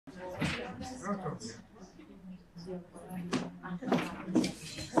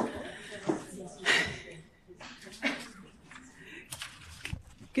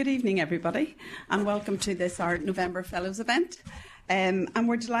Good evening, everybody, and welcome to this, our November Fellows event. And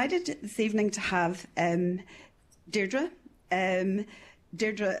we're delighted this evening to have Deirdre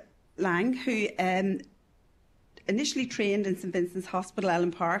Lang, who initially trained in St Vincent's Hospital,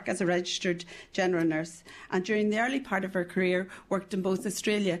 Elm Park, as a registered general nurse, and during the early part of her career worked in both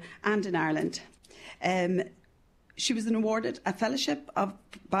Australia and in Ireland. She was awarded a fellowship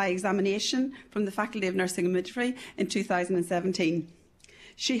by examination from the Faculty of Nursing and Midwifery in 2017.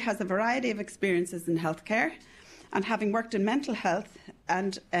 She has a variety of experiences in healthcare, and having worked in mental health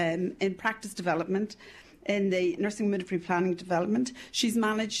and in practice development in the nursing midwifery planning development, she's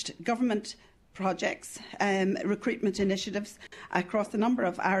managed government projects, recruitment initiatives across a number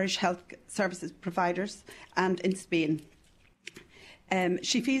of Irish health services providers and in Spain.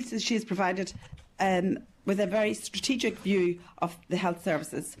 She feels that she has provided with a very strategic view of the health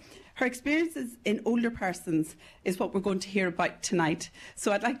services. Her experiences in older persons is what we're going to hear about tonight.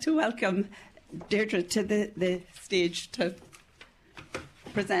 So I'd like to welcome Deirdre to the stage to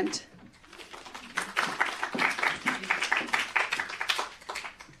present.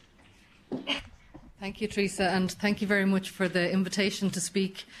 Thank you, Teresa, and thank you very much for the invitation to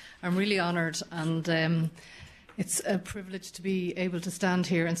speak. I'm really honoured, and it's a privilege to be able to stand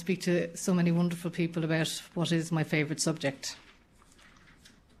here and speak to so many wonderful people about what is my favourite subject.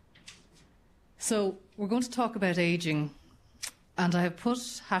 So we're going to talk about ageing, and I have put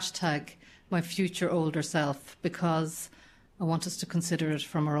hashtag my future older self because I want us to consider it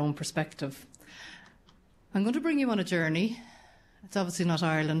from our own perspective. I'm going to bring you on a journey. It's obviously not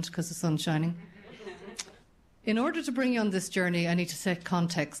Ireland because the sun's shining. In order to bring you on this journey, I need to set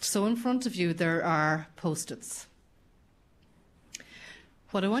context. So in front of you there are post-its.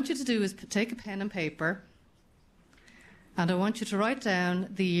 What I want you to do is take a pen and paper, and I want you to write down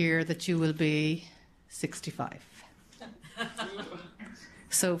the year that you will be 65.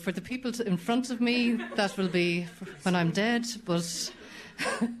 So for the people in front of me, that will be when I'm dead, but...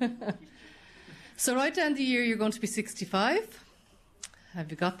 So write down the year you're going to be 65. Have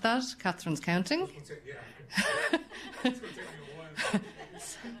you got that? Catherine's counting.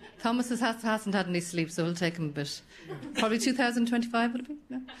 Thomas hasn't had any sleep, so it'll take him a bit. Probably 2025, will it be?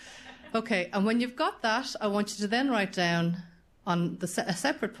 No? Okay, and when you've got that, I want you to then write down on a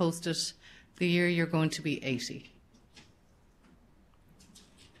separate post-it the year you're going to be 80.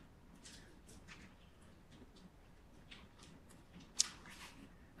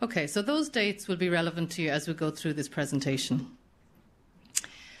 Okay, so those dates will be relevant to you as we go through this presentation.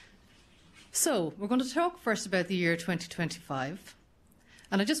 So, we're going to talk first about the year 2025.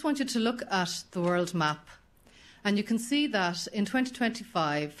 And I just want you to look at the world map. And you can see that in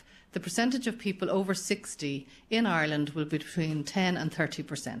 2025, the percentage of people over 60 in Ireland will be between 10 and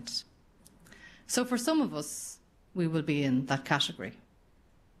 30%. So for some of us, we will be in that category.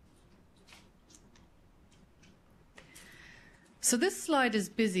 So this slide is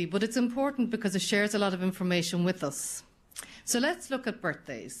busy, but it's important because it shares a lot of information with us. So let's look at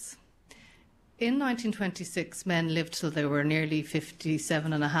birthdays. In 1926, men lived till they were nearly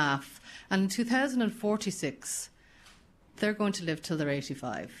 57 and a half. And in 2046, they're going to live till they're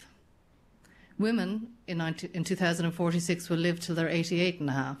 85. Women in 2046 will live till they're 88 and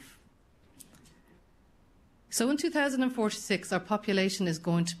a half. So in 2046, our population is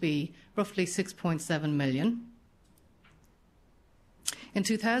going to be roughly 6.7 million. In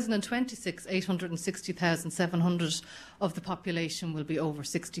 2026, 860,700 of the population will be over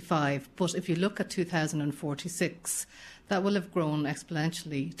 65. But if you look at 2046, that will have grown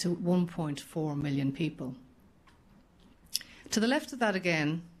exponentially to 1.4 million people. To the left of that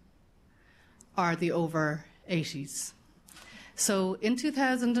again are the over 80s. So in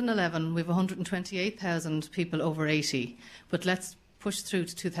 2011, we have 128,000 people over 80. But let's push through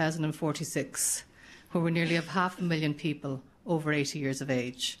to 2046, where we nearly have 500,000 people over 80 years of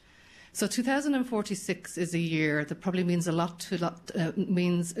age. So 2046 is a year that probably means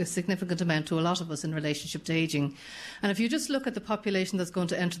means a significant amount to a lot of us in relationship to ageing. And if you just look at the population that's going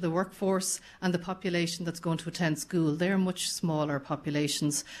to enter the workforce and the population that's going to attend school, they're much smaller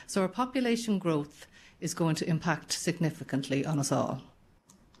populations. So our population growth is going to impact significantly on us all.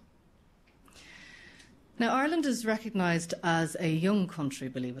 Now, Ireland is recognised as a young country,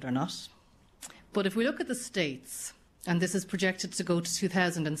 believe it or not. But if we look at the states, and this is projected to go to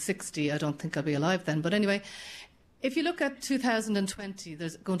 2060. I don't think I'll be alive then. But anyway, if you look at 2020,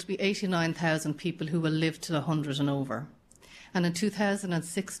 there's going to be 89,000 people who will live till 100 and over. And in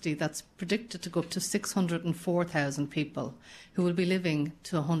 2060, that's predicted to go up to 604,000 people who will be living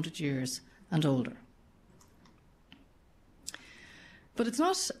to 100 years and older. But it's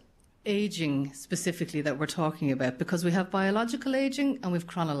not ageing specifically that we're talking about, because we have biological ageing and we have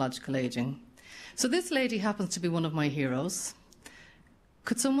chronological ageing. So this lady happens to be one of my heroes.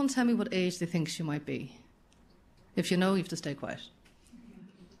 Could someone tell me what age they think she might be? If you know, you have to stay quiet.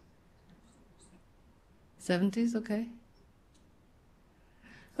 70s, okay.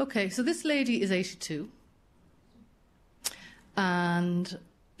 Okay, so this lady is 82. And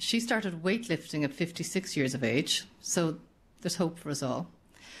she started weightlifting at 56 years of age, so there's hope for us all.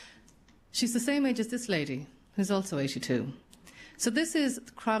 She's the same age as this lady, who's also 82. So this is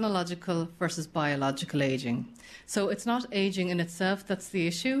chronological versus biological ageing. So it's not ageing in itself that's the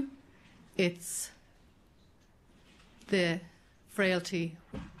issue. It's the frailty.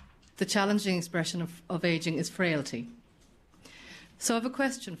 The challenging expression of ageing is frailty. So I have a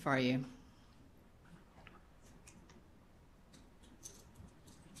question for you.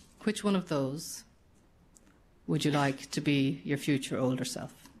 Which one of those would you like to be your future older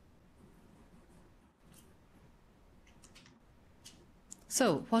self?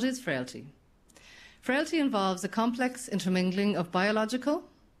 So, what is frailty? Frailty involves a complex intermingling of biological,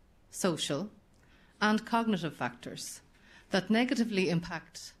 social, and cognitive factors that negatively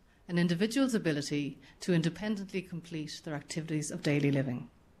impact an individual's ability to independently complete their activities of daily living.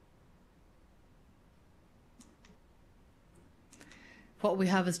 What we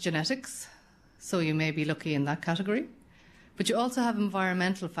have is genetics, so you may be lucky in that category. But you also have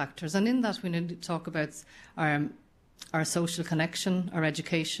environmental factors, and in that we need to talk about our social connection, our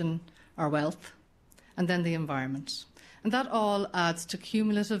education, our wealth, and then the environment. And that all adds to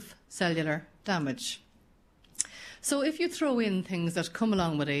cumulative cellular damage. So if you throw in things that come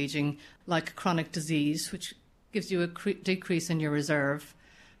along with ageing, like chronic disease, which gives you a decrease in your reserve,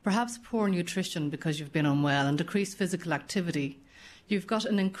 perhaps poor nutrition because you've been unwell, and decreased physical activity, you've got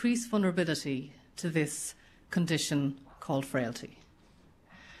an increased vulnerability to this condition called frailty.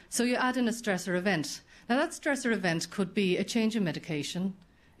 So you add in a stressor event. Now that stressor event could be a change in medication,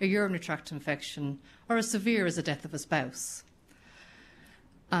 a urinary tract infection, or as severe as the death of a spouse.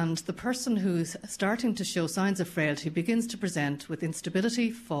 And the person who's starting to show signs of frailty begins to present with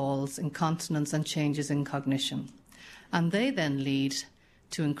instability, falls, incontinence, and changes in cognition. And they then lead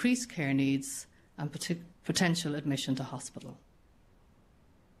to increased care needs and potential admission to hospital.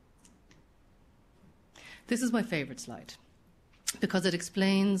 This is my favourite slide because it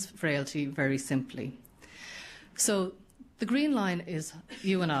explains frailty very simply. So the green line is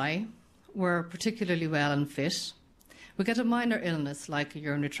you and I. We're particularly well and fit. We get a minor illness like a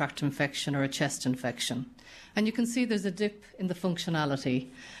urinary tract infection or a chest infection. And you can see there's a dip in the functionality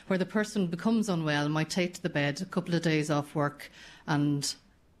where the person becomes unwell, might take to the bed, a couple of days off work and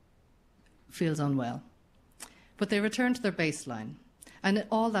feels unwell. But they return to their baseline. And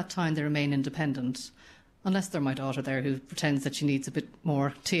all that time they remain independent. Unless they're my daughter there who pretends that she needs a bit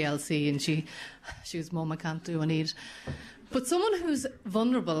more TLC and she's mum, I can't do, I need. But someone who's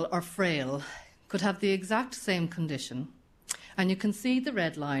vulnerable or frail could have the exact same condition. And you can see the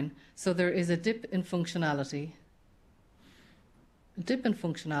red line. So there is a dip in functionality. A dip in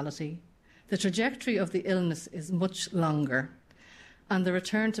functionality. The trajectory of the illness is much longer. And the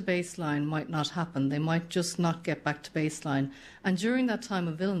return to baseline might not happen. They might just not get back to baseline. And during that time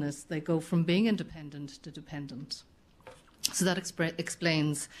of illness, they go from being independent to dependent. So that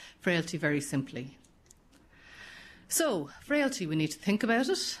explains frailty very simply. So, frailty, we need to think about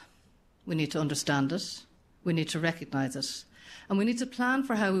it. We need to understand it. We need to recognise it. And we need to plan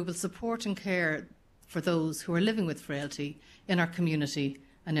for how we will support and care for those who are living with frailty in our community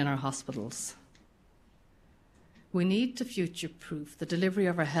and in our hospitals. We need to future-proof the delivery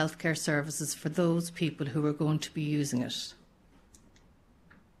of our healthcare services for those people who are going to be using it.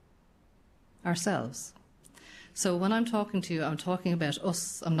 Ourselves. So when I'm talking to you, I'm talking about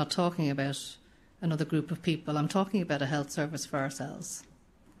us. I'm not talking about another group of people. I'm talking about a health service for ourselves.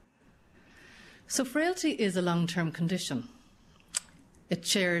 So frailty is a long-term condition. It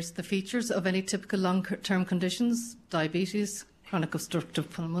shares the features of any typical long-term conditions, diabetes, chronic obstructive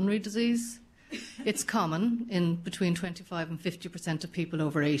pulmonary disease. It's common in between 25 and 50% of people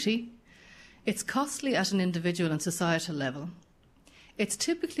over 80. It's costly at an individual and societal level. It's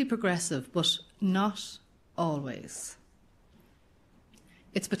typically progressive, but not always.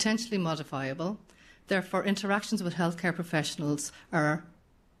 It's potentially modifiable. Therefore, interactions with healthcare professionals are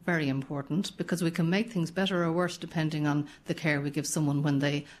very important because we can make things better or worse depending on the care we give someone when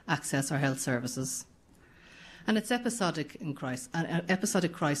they access our health services. And it's episodic in crisis. An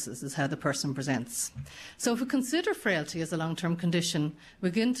episodic crisis is how the person presents. So if we consider frailty as a long-term condition, we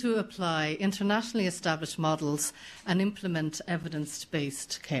begin to apply internationally established models and implement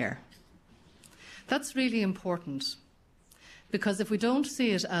evidence-based care. That's really important, because if we don't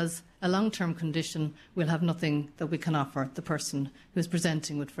see it as a long-term condition, we'll have nothing that we can offer the person who is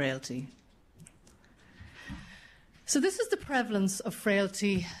presenting with frailty. So this is the prevalence of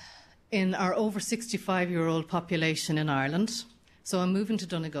frailty in our over 65-year-old population in Ireland. So I'm moving to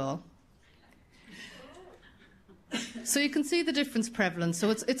Donegal. So you can see the difference prevalence. So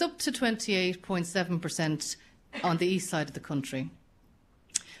it's up to 28.7% on the east side of the country.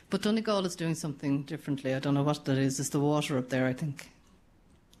 But Donegal is doing something differently. I don't know what that is. It's the water up there, I think.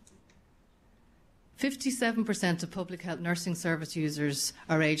 57% of public health nursing service users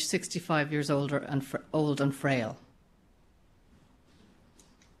are aged 65 years older and old and frail.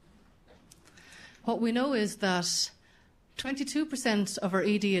 What we know is that 22% of our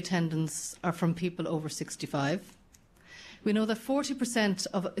ED attendants are from people over 65. We know that 40%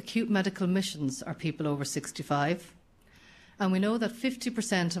 of acute medical admissions are people over 65. And we know that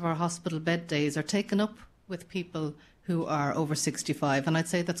 50% of our hospital bed days are taken up with people who are over 65. And I'd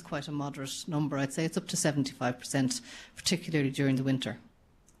say that's quite a moderate number. I'd say it's up to 75%, particularly during the winter.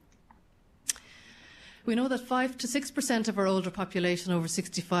 We know that 5 to 6% of our older population over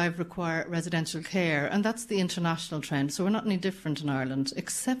 65 require residential care, and that's the international trend. So we're not any different in Ireland,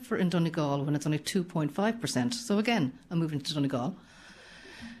 except for in Donegal, when it's only 2.5%. So again, I'm moving to Donegal.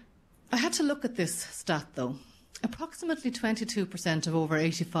 I had to look at this stat, though. Approximately 22% of over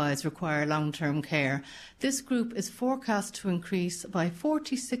 85s require long-term care. This group is forecast to increase by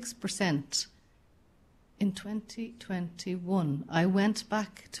 46% in 2021. I went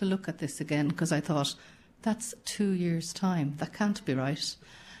back to look at this again because I thought, that's 2 years' time. That can't be right.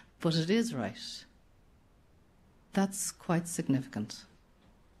 But it is right. That's quite significant.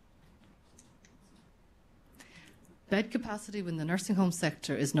 Bed capacity within the nursing home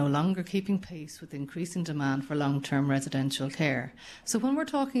sector is no longer keeping pace with increasing demand for long-term residential care. So when we're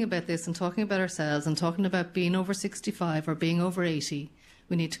talking about this and talking about ourselves and talking about being over 65 or being over 80,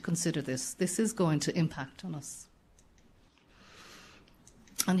 we need to consider this. This is going to impact on us.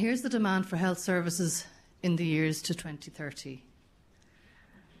 And here's the demand for health services in the years to 2030.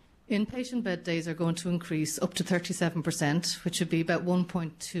 Inpatient bed days are going to increase up to 37%, which would be about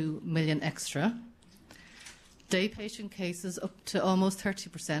 1.2 million extra. Day patient cases up to almost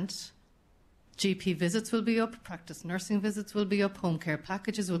 30%. GP visits will be up, practice nursing visits will be up, home care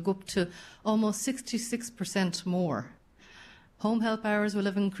packages will go up to almost 66% more. Home help hours will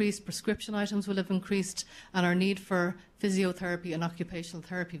have increased, prescription items will have increased, and our need for physiotherapy and occupational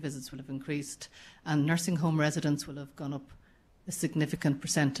therapy visits will have increased, and nursing home residents will have gone up a significant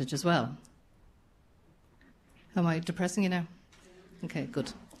percentage as well. Am I depressing you now? Okay,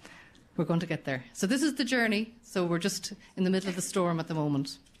 good. We're going to get there. So this is the journey. So we're just in the middle of the storm at the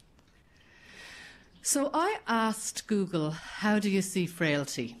moment. So I asked Google, how do you see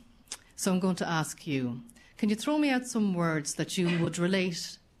frailty? So I'm going to ask you. Can you throw me out some words that you would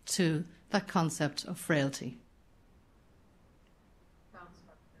relate to that concept of frailty?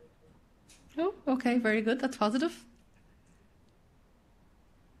 Oh, okay, very good. That's positive.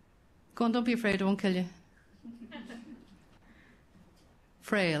 Go on, don't be afraid. I won't kill you.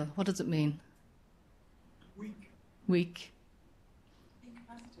 Frail, what does it mean? Weak. Weak.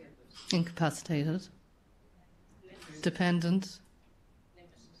 Incapacitated. Dependent.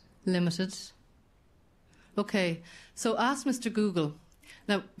 Limited. Okay, so ask Mr. Google.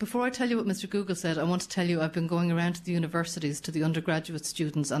 Now, before I tell you what Mr. Google said, I want to tell you I've been going around to the universities, to the undergraduate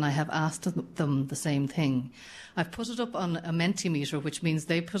students, and I have asked them the same thing. I've put it up on a Mentimeter, which means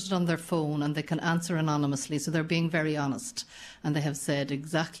they put it on their phone and they can answer anonymously, so they're being very honest. And they have said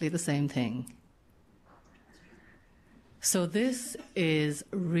exactly the same thing. So this is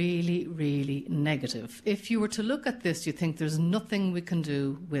really, really negative. If you were to look at this, you think there's nothing we can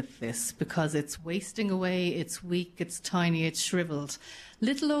do with this because it's wasting away, it's weak, it's tiny, it's shriveled.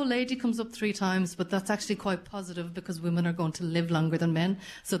 Little old lady comes up 3 times, but that's actually quite positive because women are going to live longer than men,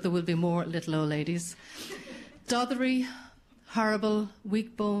 so there will be more little old ladies. Dothery, horrible,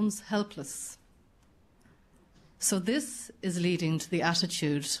 weak bones, helpless. So this is leading to the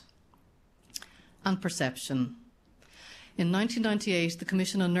attitude and perception. In 1998, the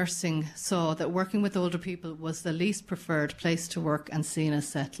Commission on Nursing saw that working with older people was the least preferred place to work and seen as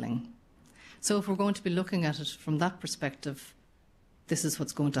settling. So if we're going to be looking at it from that perspective, this is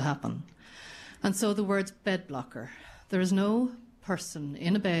what's going to happen. And so the words bed blocker. There is no person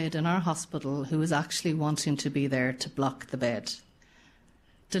in a bed in our hospital who is actually wanting to be there to block the bed.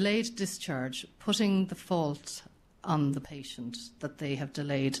 Delayed discharge, putting the fault on the patient that they have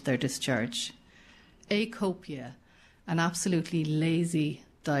delayed their discharge. Acopia, an absolutely lazy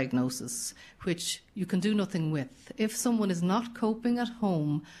diagnosis, which you can do nothing with. If someone is not coping at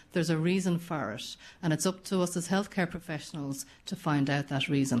home, there's a reason for it, and it's up to us as healthcare professionals to find out that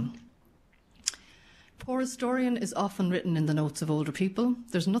reason. Poor historian is often written in the notes of older people.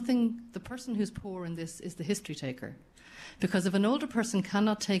 There's nothing, the person who's poor in this is the history taker. Because if an older person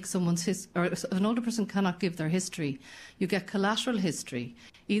cannot take if an older person cannot give their history, you get collateral history,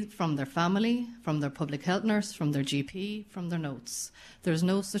 either from their family, from their public health nurse, from their GP, from their notes. There is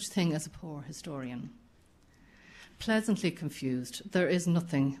no such thing as a poor historian. Pleasantly confused. There is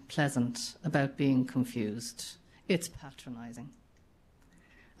nothing pleasant about being confused. It's patronising.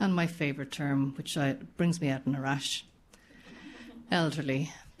 And my favourite term, which brings me out in a rash,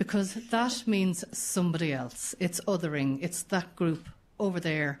 elderly, because that means somebody else. It's othering. It's that group over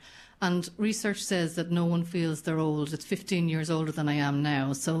there. And research says that no one feels they're old. It's 15 years older than I am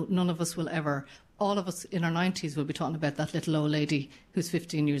now, so none of us will ever, all of us in our 90s will be talking about that little old lady who's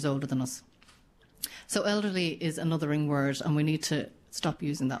 15 years older than us. So elderly is an othering word, and we need to stop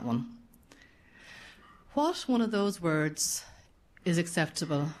using that one. What one of those words is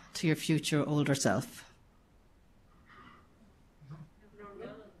acceptable to your future older self?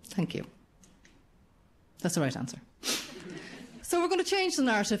 Thank you. That's the right answer. So we're going to change the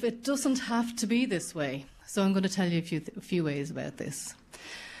narrative. It doesn't have to be this way. So I'm going to tell you a few ways about this.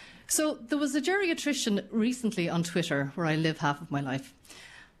 So there was a geriatrician recently on Twitter, where I live half of my life.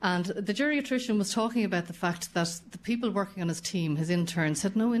 And the geriatrician was talking about the fact that the people working on his team, his interns,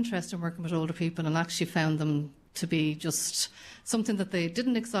 had no interest in working with older people and actually found them to be just something that they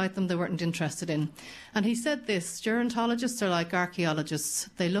didn't excite them, they weren't interested in. And he said this: gerontologists are like archaeologists.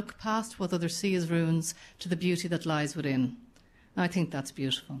 They look past what others see as ruins to the beauty that lies within. I think that's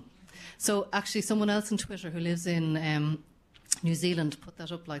beautiful. So actually someone else on Twitter who lives in New Zealand put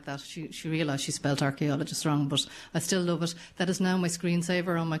that up like that. She realised she spelled archaeologist wrong, but I still love it. That is now my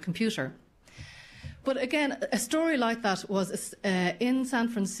screensaver on my computer. But again, a story like that was in San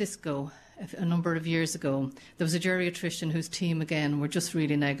Francisco a number of years ago. There was a geriatrician whose team, again, were just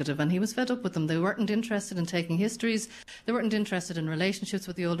really negative, and he was fed up with them. They weren't interested in taking histories. They weren't interested in relationships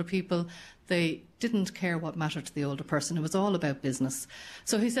with the older people. They didn't care what mattered to the older person. It was all about business.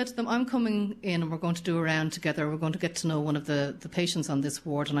 So he said to them, I'm coming in and we're going to do a round together. We're going to get to know one of the patients on this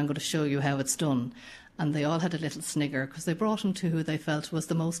ward, and I'm going to show you how it's done. And they all had a little snigger because they brought him to who they felt was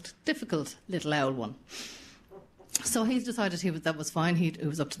the most difficult little owl one. So he decided that was fine. He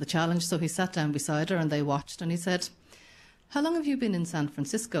was up to the challenge. So he sat down beside her and they watched, and he said, how long have you been in San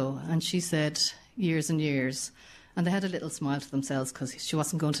Francisco? And she said, years and years. And they had a little smile to themselves because she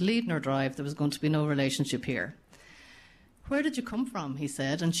wasn't going to lead nor drive. There was going to be no relationship here. Where did you come from? He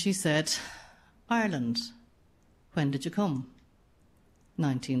said. And she said, Ireland. When did you come?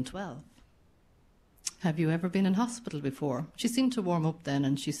 1912. Have you ever been in hospital before? She seemed to warm up then,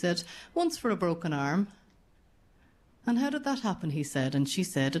 and she said, once for a broken arm. And how did that happen, he said? And she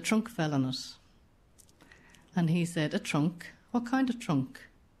said, a trunk fell on it. And he said, a trunk? What kind of trunk?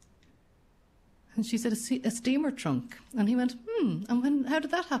 And she said, a steamer trunk. And he went, and how did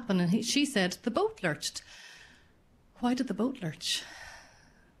that happen? And she said, the boat lurched. Why did the boat lurch?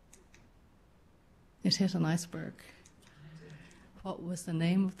 It hit an iceberg. What was the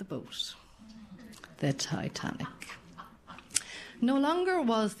name of the boat? The Titanic. No longer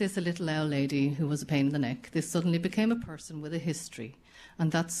was this a little owl lady who was a pain in the neck. This suddenly became a person with a history.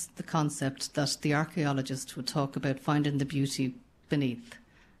 And that's the concept that the archaeologist would talk about, finding the beauty beneath.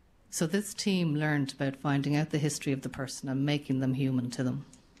 So this team learned about finding out the history of the person and making them human to them.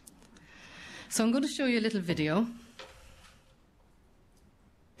 So I'm going to show you a little video.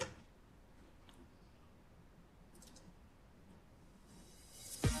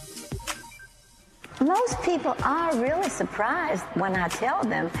 Most people are really surprised when I tell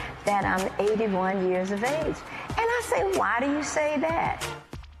them that I'm 81 years of age. And I say, why do you say that?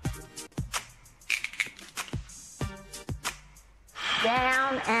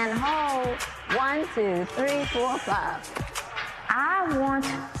 Down and hold. 1, 2, 3, 4, 5. I want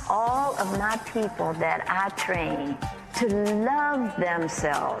all of my people that I train to love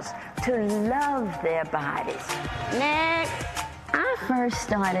themselves, to love their bodies. Next. I first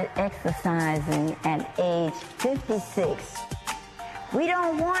started exercising at age 56. We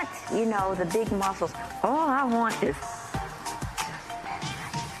don't want, the big muscles. All I want is...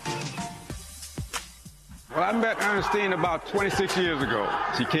 Well, I met Ernestine about 26 years ago.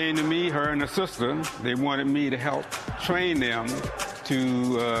 She came to me, her and her sister. They wanted me to help train them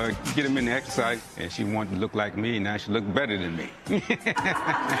to get them into exercise. And she wanted to look like me. Now she looked better than me.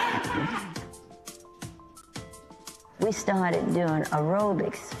 We started doing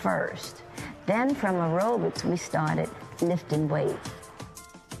aerobics first. Then from aerobics, we started lifting weights.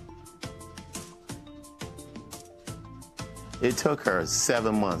 It took her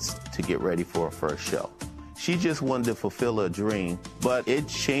 7 months to get ready for her first show. She just wanted to fulfill her dream, but it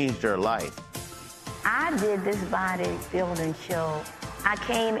changed her life. I did this bodybuilding show. I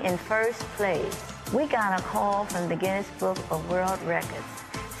came in first place. We got a call from the Guinness Book of World Records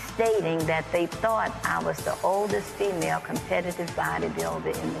stating that they thought I was the oldest female competitive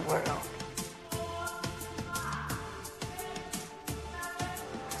bodybuilder in the world.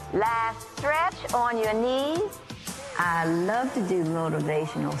 Last stretch on your knees. I love to do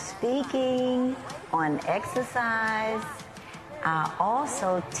motivational speaking on exercise. I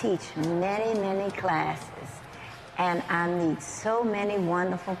also teach many, many classes, and I meet so many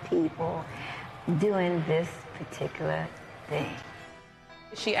wonderful people doing this particular thing.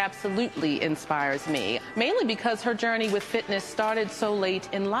 She absolutely inspires me, mainly because her journey with fitness started so late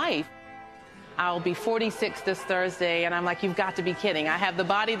in life. I'll be 46 this Thursday, and I'm like, you've got to be kidding. I have the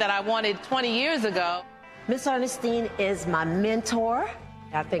body that I wanted 20 years ago. Miss Ernestine is my mentor.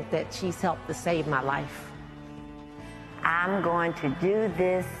 I think that she's helped to save my life. I'm going to do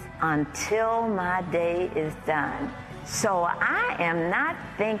this until my day is done. So I am not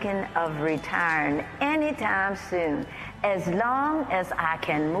thinking of retiring anytime soon. As long as I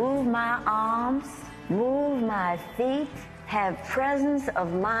can move my arms, move my feet, have presence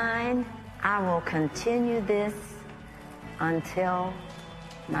of mind, I will continue this until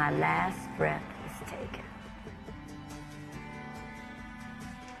my last breath is taken.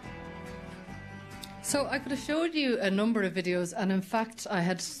 So I could have showed you a number of videos, and in fact I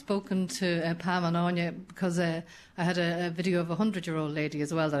had spoken to Pam and Anya because I had a video of a 100-year-old lady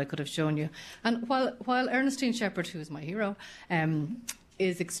as well that I could have shown you. And while Ernestine Shepherd, who is my hero,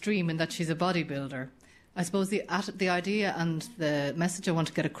 is extreme in that she's a bodybuilder, I suppose the idea and the message I want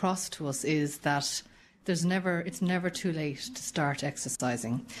to get across to us is that it's never too late to start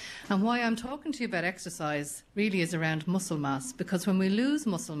exercising. And why I'm talking to you about exercise really is around muscle mass, because when we lose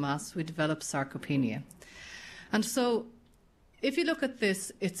muscle mass, we develop sarcopenia. And so if you look at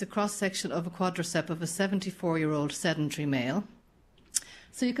this, it's a cross-section of a quadricep of a 74-year-old sedentary male.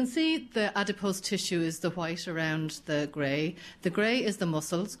 So you can see the adipose tissue is the white around the grey. The grey is the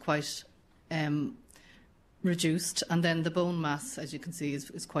muscles, quite reduced, and then the bone mass, as you can see,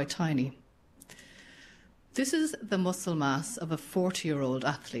 is quite tiny. This is the muscle mass of a 40-year-old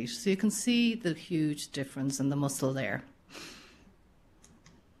athlete. So you can see the huge difference in the muscle there.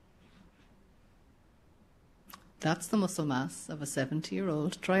 That's the muscle mass of a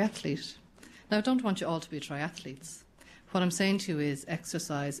 70-year-old triathlete. Now, I don't want you all to be triathletes. What I'm saying to you is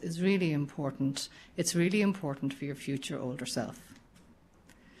exercise is really important. It's really important for your future older self.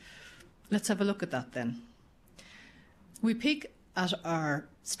 Let's have a look at that then. We peak at our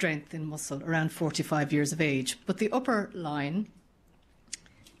strength in muscle around 45 years of age, but the upper line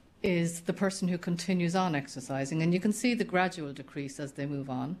is the person who continues on exercising, and you can see the gradual decrease as they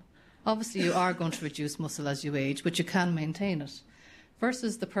move on. Obviously you are going to reduce muscle as you age, but you can maintain it,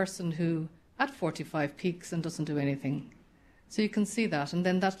 versus the person who at 45 peaks and doesn't do anything. So you can see that, and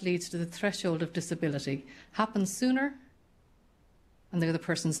then that leads to the threshold of disability. Happens sooner, and the other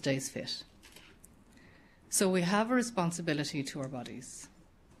person stays fit. So we have a responsibility to our bodies.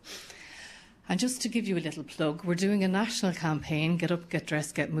 And just to give you a little plug, we're doing a national campaign, Get Up, Get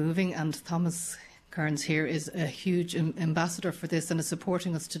Dressed, Get Moving, and Thomas Kearns here is a huge ambassador for this and is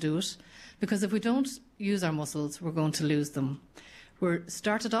supporting us to do it. Because if we don't use our muscles, we're going to lose them. We're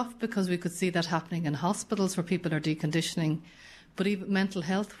started off because we could see that happening in hospitals where people are deconditioning, but even mental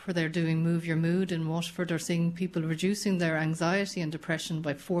health, where they're doing Move Your Mood in Waterford, are seeing people reducing their anxiety and depression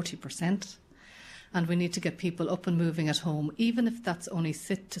by 40%. And we need to get people up and moving at home, even if that's only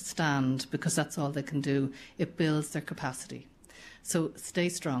sit to stand, because that's all they can do. It builds their capacity. So stay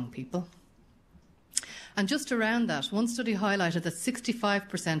strong, people. And just around that, one study highlighted that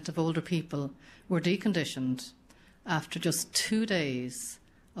 65% of older people were deconditioned after just 2 days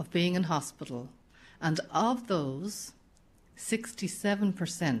of being in hospital. And of those,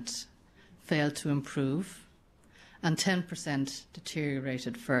 67% failed to improve and 10%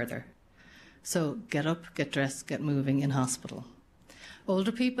 deteriorated further. So get up, get dressed, get moving in hospital.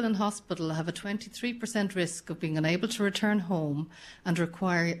 Older people in hospital have a 23% risk of being unable to return home and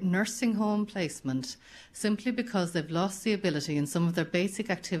require nursing home placement simply because they've lost the ability in some of their basic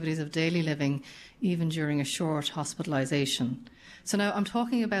activities of daily living, even during a short hospitalisation. So now I'm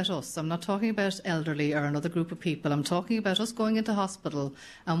talking about us. I'm not talking about elderly or another group of people. I'm talking about us going into hospital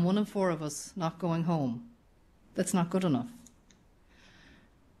and 1 in 4 of us not going home. That's not good enough.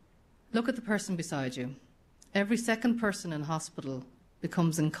 Look at the person beside you. Every second person in hospital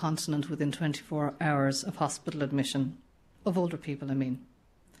becomes incontinent within 24 hours of hospital admission, of older people, I mean.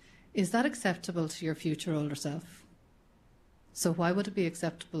 Is that acceptable to your future older self? So why would it be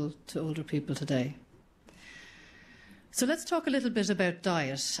acceptable to older people today? So let's talk a little bit about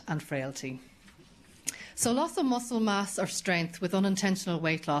diet and frailty. So loss of muscle mass or strength with unintentional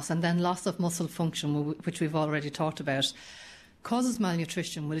weight loss, and then loss of muscle function, which we've already talked about, causes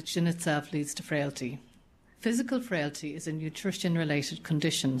malnutrition, which in itself leads to frailty. Physical frailty is a nutrition-related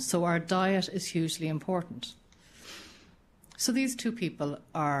condition, so our diet is hugely important. So these two people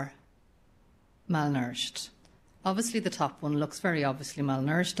are malnourished. Obviously, the top one looks very obviously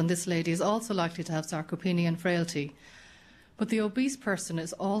malnourished, and this lady is also likely to have sarcopenia and frailty. But the obese person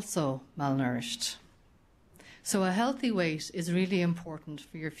is also malnourished. So a healthy weight is really important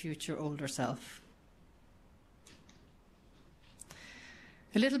for your future older self.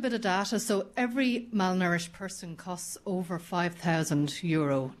 A little bit of data. So every malnourished person costs over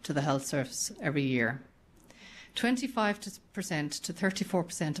 €5,000 to the health service every year. 25% to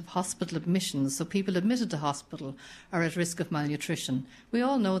 34% of hospital admissions, so people admitted to hospital, are at risk of malnutrition. We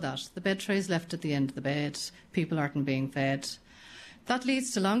all know that. The bed tray is left at the end of the bed. People aren't being fed. That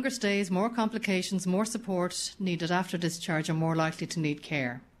leads to longer stays, more complications, more support needed after discharge, and more likely to need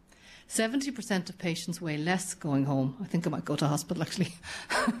care. 70% of patients weigh less going home. I think I might go to hospital, actually.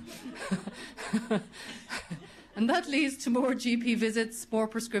 And that leads to more GP visits, more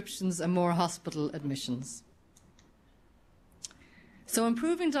prescriptions, and more hospital admissions. So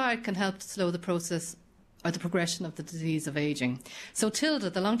improving diet can help to slow the process or the progression of the disease of ageing. So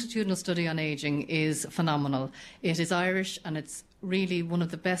TILDA, the longitudinal study on ageing, is phenomenal. It is Irish, and it's really one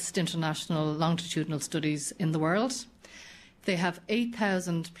of the best international longitudinal studies in the world. They have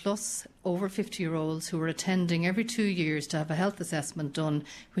 8,000 plus over 50-year-olds who are attending every 2 years to have a health assessment done,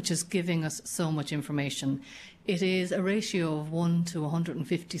 which is giving us so much information. It is a ratio of 1 to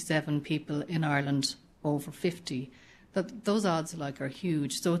 157 people in Ireland over 50. Those odds are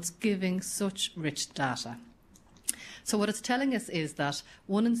huge, so it's giving such rich data. So what it's telling us is that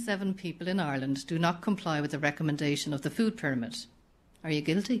 1 in 7 people in Ireland do not comply with the recommendation of the food pyramid. Are you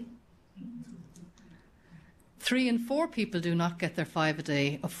guilty? 3 in 4 people do not get their 5 a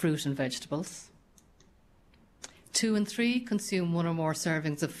day of fruit and vegetables. 2 in 3 consume 1 or more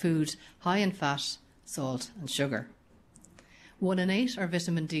servings of food high in fat, salt and sugar. 1 in 8 are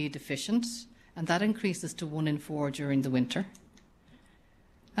vitamin D deficient, and that increases to 1 in 4 during the winter.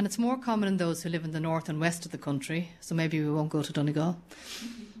 And it's more common in those who live in the north and west of the country, so maybe we won't go to Donegal.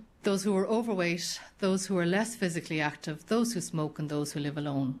 Those who are overweight, those who are less physically active, those who smoke, and those who live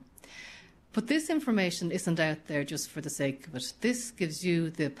alone. But this information isn't out there just for the sake of it. This gives you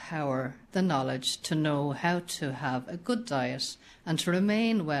the power, the knowledge to know how to have a good diet and to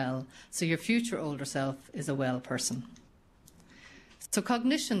remain well, so your future older self is a well person. So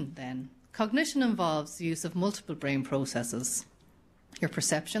cognition then. Cognition involves the use of multiple brain processes: your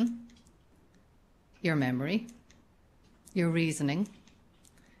perception, your memory, your reasoning,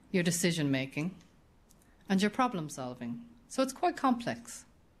 your decision making, and your problem solving. So it's quite complex.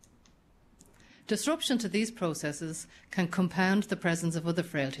 Disruption to these processes can compound the presence of other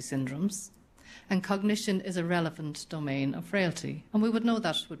frailty syndromes, and cognition is a relevant domain of frailty. And we would know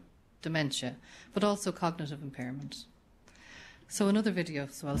that with dementia, but also cognitive impairment. So another video,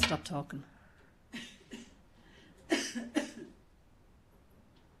 so I'll stop talking.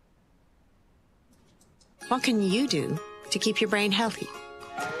 What can you do to keep your brain healthy?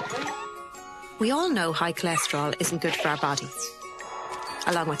 We all know high cholesterol isn't good for our bodies,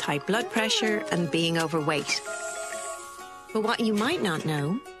 along with high blood pressure and being overweight. But what you might not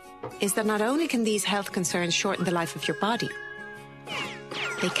know is that not only can these health concerns shorten the life of your body,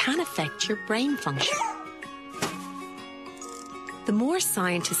 they can affect your brain function. The more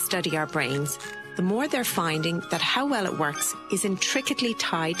scientists study our brains, the more they're finding that how well it works is intricately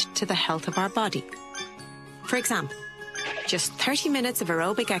tied to the health of our body. For example, just 30 minutes of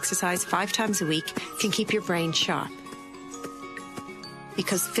aerobic exercise 5 times a week can keep your brain sharp.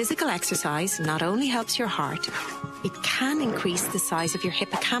 Because physical exercise not only helps your heart, it can increase the size of your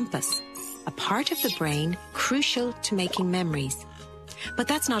hippocampus, a part of the brain crucial to making memories. But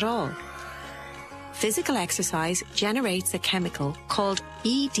that's not all. Physical exercise generates a chemical called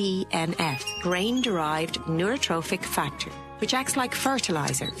BDNF, brain-derived neurotrophic factor, which acts like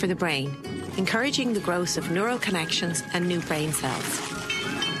fertilizer for the brain, encouraging the growth of neural connections and new brain cells.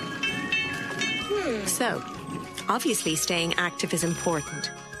 So, obviously staying active is important,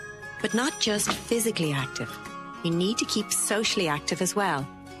 but not just physically active. You need to keep socially active as well,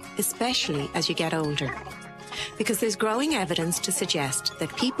 especially as you get older. Because there's growing evidence to suggest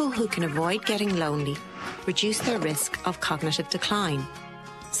that people who can avoid getting lonely reduce their risk of cognitive decline,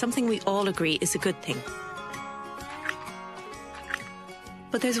 something we all agree is a good thing.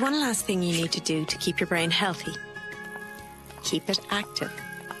 But there's one last thing you need to do to keep your brain healthy. keep it active.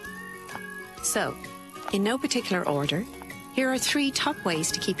 So, in no particular order, here are 3 top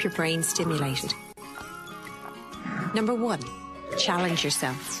ways to keep your brain stimulated. Number 1, challenge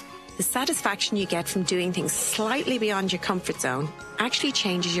yourself. The satisfaction you get from doing things slightly beyond your comfort zone actually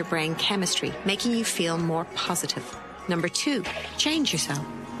changes your brain chemistry, making you feel more positive. Number 2, change yourself.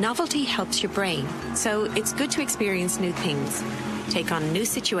 Novelty helps your brain, so it's good to experience new things, take on new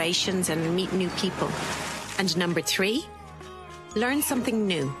situations and meet new people. And number 3, learn something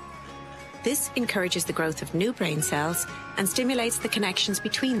new. This encourages the growth of new brain cells and stimulates the connections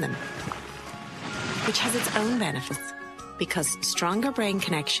between them, which has its own benefits, because stronger brain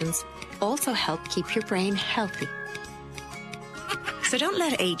connections also help keep your brain healthy. So don't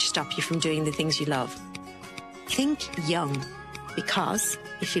let age stop you from doing the things you love. Think young, because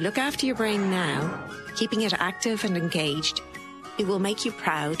if you look after your brain now, keeping it active and engaged, it will make you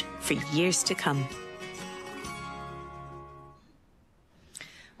proud for years to come.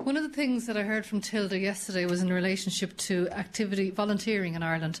 One of the things that I heard from Tilda yesterday was in relationship to volunteering in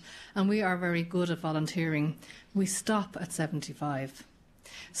Ireland, and we are very good at volunteering. We stop at 75.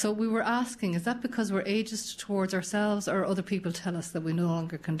 So we were asking, is that because we're ageist towards ourselves, or other people tell us that we no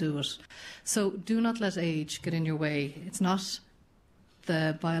longer can do it? So do not let age get in your way. It's not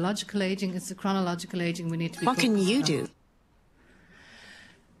the biological ageing, it's the chronological ageing we need to be What can you do?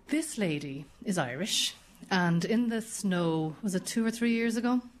 This lady is Irish. And in the snow, was it 2 or 3 years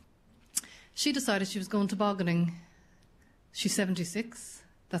ago? She decided she was going tobogganing. She's 76.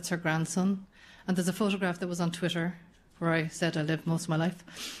 That's her grandson. And there's a photograph that was on Twitter where I said I lived most of my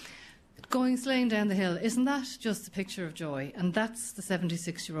life. Going sleighing down the hill. Isn't that just a picture of joy? And that's the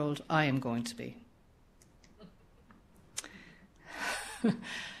 76-year-old I am going to be.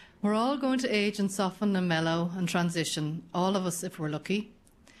 We're all going to age and soften and mellow and transition, all of us if we're lucky.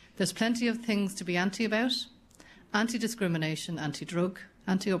 There's plenty of things to be anti about. Anti-discrimination, anti-drug,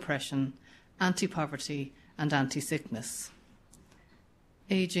 anti-oppression, anti-poverty and anti-sickness.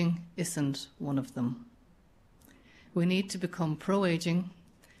 Ageing isn't one of them. We need to become pro-ageing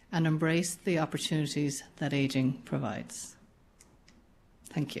and embrace the opportunities that ageing provides.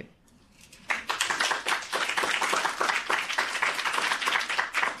 Thank you.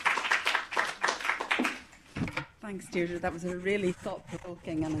 Thanks, Deirdre. That was a really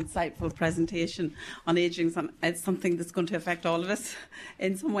thought-provoking and insightful presentation on ageing. It's something that's going to affect all of us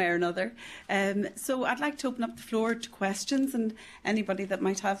in some way or another. So I'd like to open up the floor to questions, and anybody that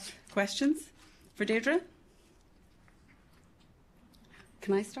might have questions for Deirdre.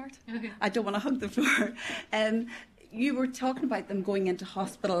 Can I start? Okay. I don't want to hug the floor. You were talking about them going into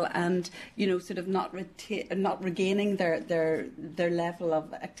hospital and, you know, sort of not regaining their level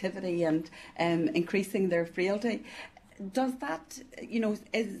of activity and increasing their frailty. Does that, you know,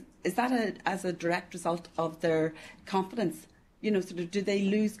 is that as a direct result of their confidence? You know, sort of, do they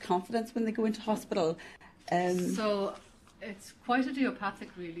lose confidence when they go into hospital? So it's quite idiopathic,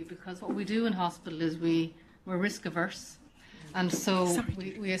 really, because what we do in hospital is we're risk averse, and so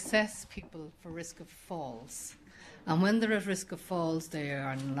we assess people for risk of falls. And when they're at risk of falls, they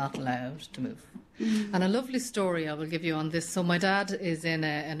are not allowed to move. Mm-hmm. And a lovely story I will give you on this. So my dad is in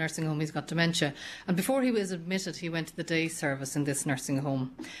a nursing home. He's got dementia. And before he was admitted, he went to the day service in this nursing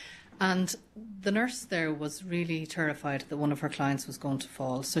home. And the nurse there was really terrified that one of her clients was going to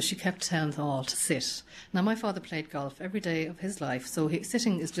fall. So she kept telling them all to sit. Now, my father played golf every day of his life, so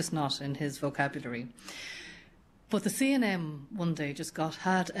sitting is just not in his vocabulary. But the CNM one day just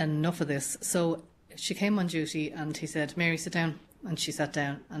had enough of this. So she came on duty and he said, "Mary, sit down." And she sat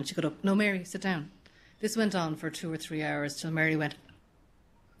down and she got up. "No, Mary, sit down." This went on for 2 or 3 hours till Mary went.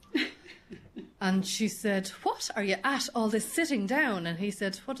 And she said, "What are you at, all this sitting down?" And he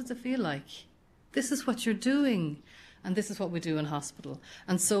said, "What does it feel like? This is what you're doing." And this is what we do in hospital.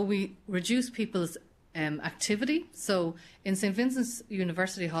 And so we reduce people's activity. So in St. Vincent's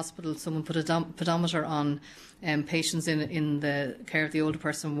University Hospital, someone put a pedometer on patients in the care of the older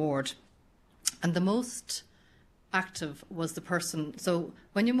person ward. And the most active was the person. So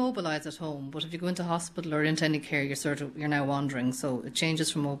when you mobilise at home, but if you go into hospital or into any care, you're now wandering. So it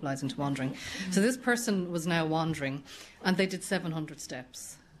changes from mobilising to wandering. Mm-hmm. So this person was now wandering, and they did 700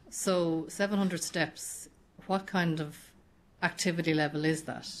 steps. So 700 steps, what kind of activity level is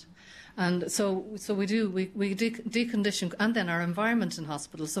that? And so we decondition, and then our environment in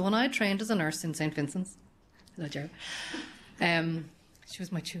hospital. So when I trained as a nurse in St. Vincent's, hello, Jerry, she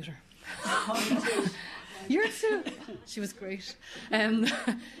was my tutor. You're too. She was great.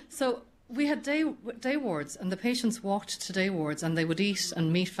 So we had day wards, and the patients walked to day wards, and they would eat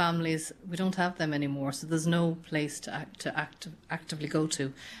and meet families. We don't have them anymore, so there's no place to actively go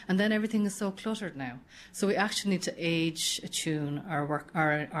to. And then everything is so cluttered now. So we actually need to attune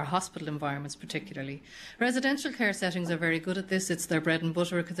our hospital environments particularly. Residential care settings are very good at this. It's their bread and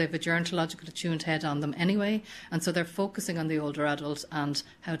butter because they have a gerontological attuned head on them anyway, and so they're focusing on the older adult and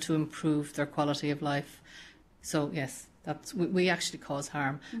how to improve their quality of life. So yes. We actually cause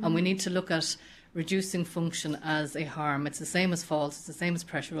harm, and we need to look at reducing function as a harm. It's the same as falls, it's the same as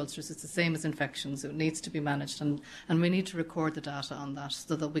pressure ulcers, it's the same as infections. It needs to be managed, and we need to record the data on that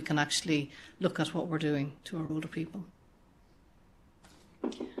so that we can actually look at what we're doing to our older people.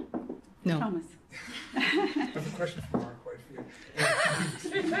 No. Thomas. I have a question for Mark, quite a few.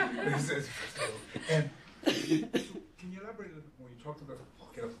 Can you elaborate a little bit more? You talked about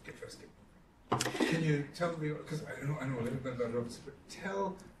get up, get dressed, get moving. Can you tell me, because I know a little bit about it, but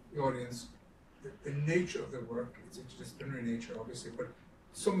tell the audience the nature of the work. It's interdisciplinary nature, obviously, but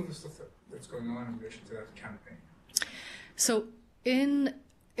some of the stuff that's going on in relation to that campaign. So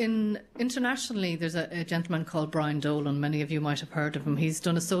internationally, there's a gentleman called Brian Dolan. Many of you might have heard of him. He's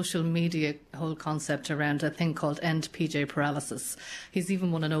done a social media whole concept around a thing called End PJ Paralysis. He's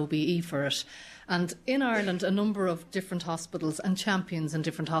even won an OBE for it. And in Ireland, a number of different hospitals and champions in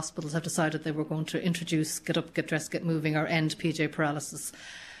different hospitals have decided they were going to introduce Get Up, Get Dressed, Get Moving, or End PJ Paralysis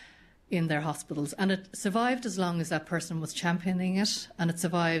in their hospitals. And it survived as long as that person was championing it, and it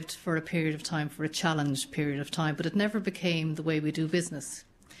survived for a period of time, for a challenge period of time, but it never became the way we do business.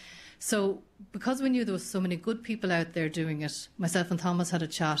 So because we knew there was so many good people out there doing it, myself and Thomas had a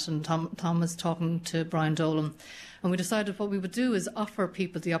chat, and Tom was talking to Brian Dolan, and we decided what we would do is offer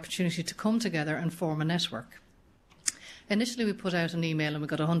people the opportunity to come together and form a network. Initially, we put out an email and we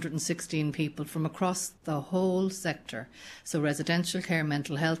got 116 people from across the whole sector. So residential care,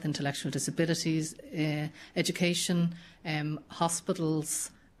 mental health, intellectual disabilities, education,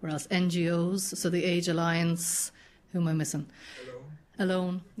 hospitals, where else? NGOs, so the Age Alliance. Who am I missing?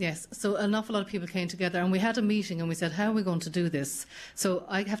 Alone, yes. So an awful lot of people came together, and we had a meeting and we said, how are we going to do this? So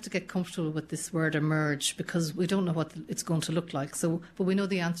I have to get comfortable with this word emerge, because we don't know what it's going to look like. But we know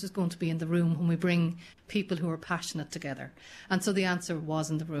the answer is going to be in the room when we bring people who are passionate together. And so the answer was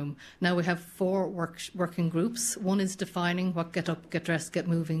in the room. Now we have 4 working groups. One is defining what Get Up, Get Dressed, Get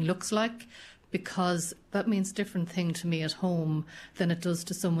Moving looks like, because that means a different thing to me at home than it does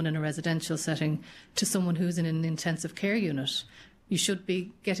to someone in a residential setting, to someone who's in an intensive care unit. You should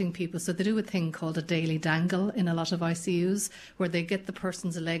be getting people, so they do a thing called a daily dangle in a lot of ICUs, where they get the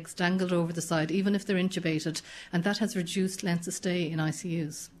person's legs dangled over the side, even if they're intubated, and that has reduced length of stay in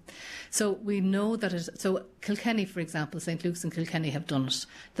ICUs. So we know that so Kilkenny, for example, St Luke's and Kilkenny have done it,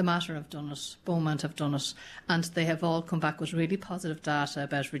 the Mater have done it, Beaumont have done it, and they have all come back with really positive data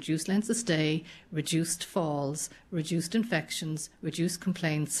about reduced lengths of stay, reduced falls, reduced infections, reduced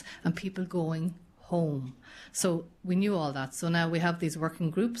complaints, and people going home. So we knew all that. So now we have these working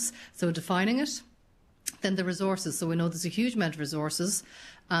groups. So defining it, then the resources. So we know there's a huge amount of resources,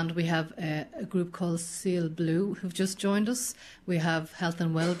 and we have a group called Seal Blue who've just joined us. We have Health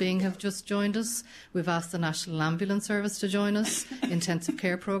and Wellbeing have just joined us. We've asked the National Ambulance Service to join us. Intensive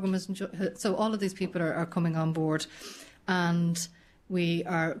Care Programme is so all of these people are coming on board, and we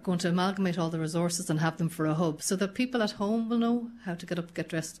are going to amalgamate all the resources and have them for a hub, so that people at home will know how to get up, get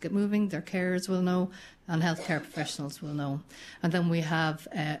dressed, get moving, their carers will know, and healthcare professionals will know. And then we have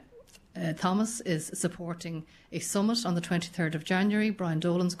Thomas is supporting a summit on the 23rd of January. Brian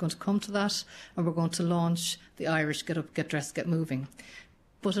Dolan's going to come to that, and we're going to launch the Irish Get Up, Get Dressed, Get Moving.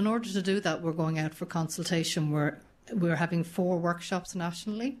 But in order to do that, we're going out for consultation. We're having 4 workshops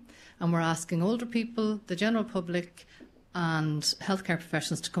nationally, and we're asking older people, the general public, and healthcare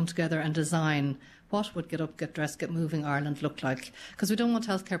professionals to come together and design what would Get Up, Get Dressed, Get Moving Ireland look like. Because we don't want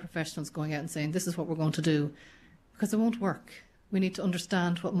healthcare professionals going out and saying, this is what we're going to do, because it won't work. We need to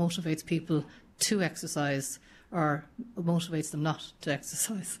understand what motivates people to exercise or motivates them not to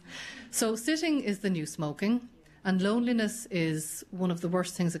exercise. So sitting is the new smoking, and loneliness is one of the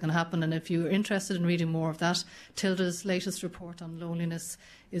worst things that can happen. And if you're interested in reading more of that, Tilda's latest report on loneliness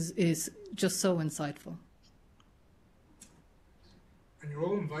is just so insightful. And you're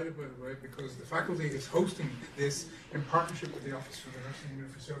all invited, by the way, because the faculty is hosting this in partnership with the Office for the Nursing and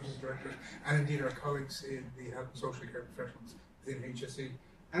Midwifery Services Director, and indeed our colleagues in the health and social care professionals within HSE.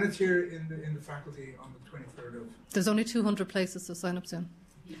 And it's here in the faculty on the 23rd of... There's only 200 places, so sign up soon.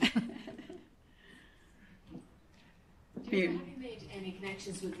 Have you made any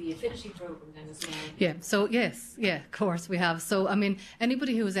connections with the affinity program then as well? Yeah, so yes, yeah, of course we have. So, I mean,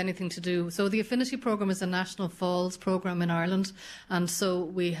 anybody who has anything to do, so the affinity program is a national falls program in Ireland, and so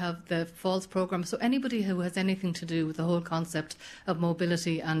we have the falls program. So anybody who has anything to do with the whole concept of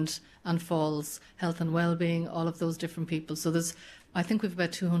mobility and falls, health and well-being, all of those different people. So there's, I think we've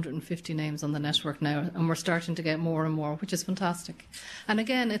about 250 names on the network now, and we're starting to get more and more, which is fantastic. And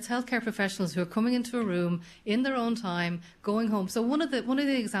again, it's healthcare professionals who are coming into a room in their own time, going home. So one of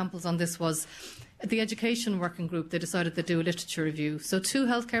the examples on this was the education working group. They decided to do a literature review. So 2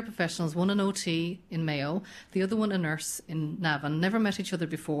 healthcare professionals, one an OT in Mayo, the other one a nurse in Navan, never met each other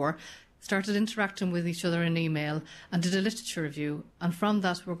before, started interacting with each other in email and did a literature review. And from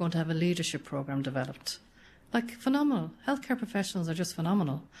that, we're going to have a leadership programme developed. Like, phenomenal. Healthcare professionals are just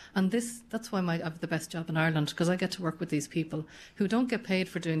phenomenal. And that's why I have the best job in Ireland, because I get to work with these people who don't get paid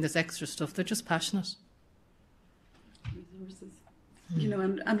for doing this extra stuff. They're just passionate. Resources. You know,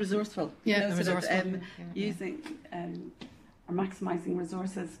 and resourceful. Yeah, you know, resourceful. Sort of, using or maximising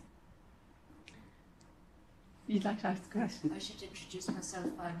resources. You'd like to ask a question? I should introduce myself.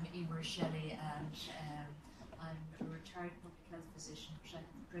 I'm Emer Shelley, and I'm a retired public health physician, but I had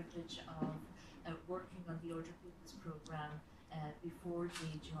the privilege of working on the older people's programme before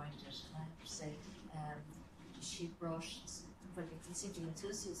they joined it. And I have to say, she brought, well, you can see the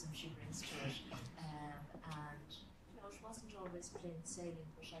enthusiasm she brings to it. And, you know, it wasn't always plain sailing,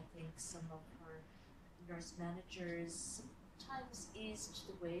 but I think some of her nurse managers sometimes eased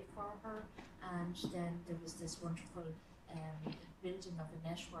the way for her. And then there was this wonderful building of a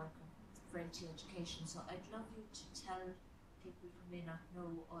network of frailty education. So I'd love you to tell people who may not know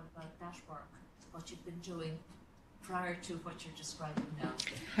all about that work, what you've been doing prior to what you're describing now.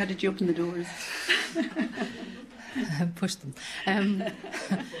 How did you open the doors? Push them.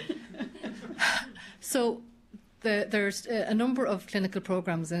 So there's a number of clinical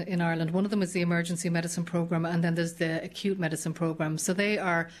programmes in Ireland. One of them is the emergency medicine programme, and then there's the acute medicine programme. So they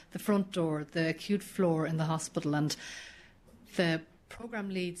are the front door, the acute floor in the hospital, and the programme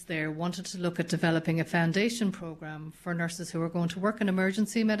leads there wanted to look at developing a foundation programme for nurses who are going to work in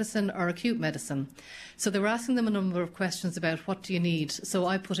emergency medicine or acute medicine. So they were asking them a number of questions about what do you need. So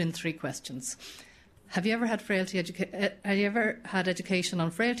I put in 3 questions. Have you ever had education on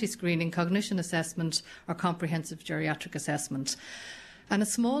frailty screening, cognition assessment or comprehensive geriatric assessment? And a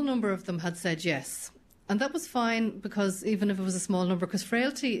small number of them had said yes. And that was fine, because even if it was a small number, because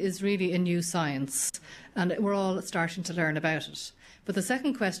frailty is really a new science and we're all starting to learn about it. But the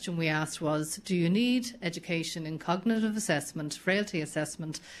second question we asked was, do you need education in cognitive assessment, frailty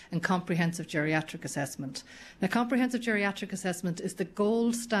assessment and comprehensive geriatric assessment? Now, comprehensive geriatric assessment is the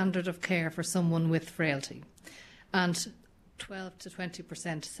gold standard of care for someone with frailty. And 12 to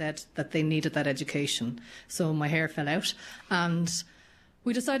 20% said that they needed that education. So my hair fell out. And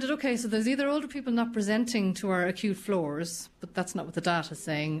we decided, OK, so there's either older people not presenting to our acute floors, but that's not what the data is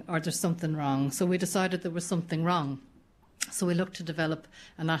saying, or there's something wrong. So we decided there was something wrong. So we looked to develop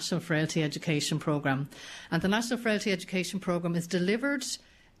a National Frailty Education Programme. And the National Frailty Education Programme is delivered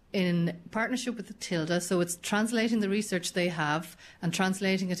in partnership with the TILDA, so it's translating the research they have and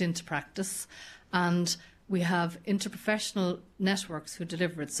translating it into practice. And we have interprofessional networks who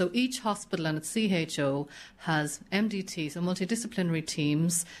deliver it. So each hospital and its CHO has MDTs, so multidisciplinary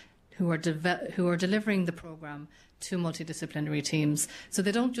teams, who are delivering the programme to multidisciplinary teams. So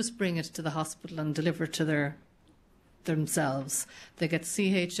they don't just bring it to the hospital and deliver it to themselves. They get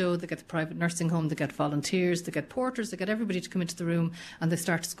CHO, they get the private nursing home, they get volunteers, they get porters, they get everybody to come into the room, and they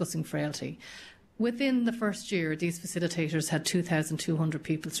start discussing frailty. Within the first year, these facilitators had 2,200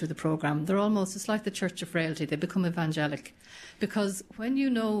 people through the programme. It's like the Church of Frailty. They become evangelic. Because when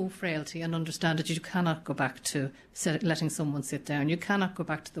you know frailty and understand it, you cannot go back to letting someone sit down. You cannot go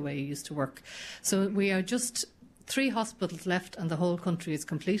back to the way you used to work. So we are just 3 hospitals left and the whole country is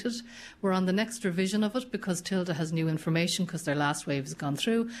completed. We're on the next revision of it because TILDA has new information because their last wave has gone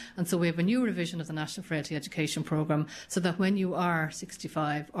through. And so we have a new revision of the National Frailty Education Programme so that when you are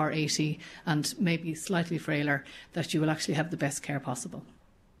 65 or 80 and maybe slightly frailer, that you will actually have the best care possible.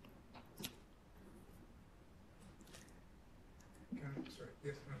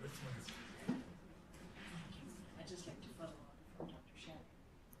 I'd just like to follow on from Dr. Shelley.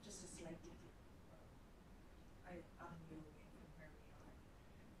 Just a slight I'm moving from where we are,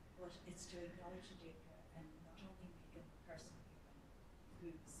 but it's to acknowledge Deirdre and not only make a person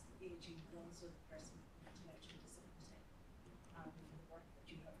who's ageing, but also the person with intellectual disability and the work that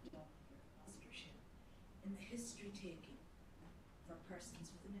you have done in your ambassadorship in the history taking for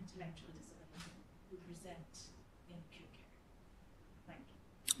persons with an intellectual disability who present in acute care. Thank you.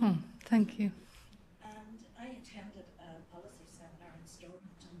 Oh, thank you. And I attended a policy seminar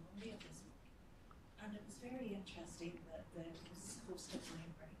interesting that the host of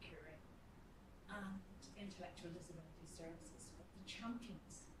Mercury and Intellectual Disability Services, but the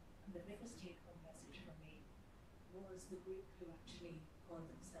champions and the biggest take-home message for me was the group who actually call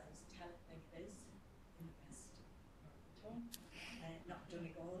themselves Tell It Like It Is in the West Northern, not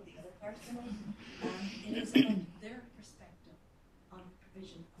Donegal, the other part of the north. It is about their perspective on the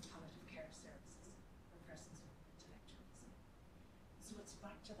provision of palliative care services for persons with intellectual disability. So it's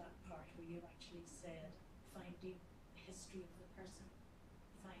back to that part where you actually said finding the history of the person,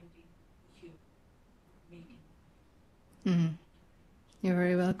 finding the human, making. Mm-hmm. You're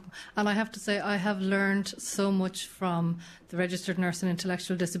very welcome. And I have to say, I have learned so much from the registered nurse in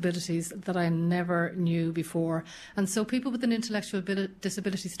intellectual disabilities that I never knew before. And so people with an intellectual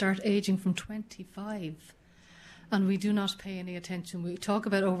disability start aging from 25. And we do not pay any attention. We talk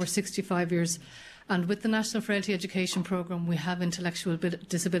about over 65 years. And with the National Frailty Education Programme, we have intellectual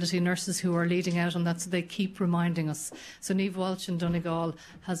disability nurses who are leading out on that, so they keep reminding us. So Niamh Walsh in Donegal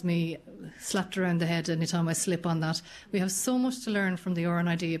has me slapped around the head anytime I slip on that. We have so much to learn from the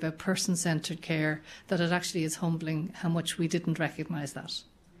RNID about person-centred care that it actually is humbling how much we didn't recognise that.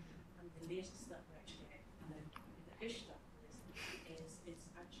 And the latest that we're actually, the issue that is it's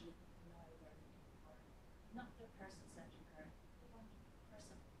actually now we're looking for not the person-centred care, we want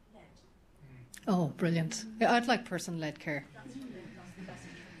person-led. Oh, brilliant. Yeah, I'd like person-led care. That's the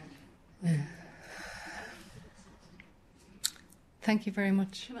message from them. Yeah. Thank you very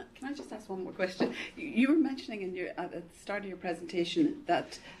much. Can I just ask one more question? You were mentioning at the start of your presentation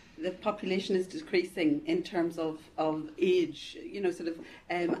that the population is decreasing in terms of age,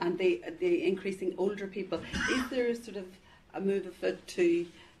 and the increasing older people. Is there sort of a move afoot to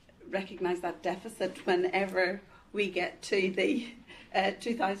recognise that deficit whenever we get to the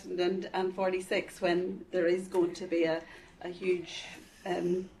 2046, when there is going to be a huge...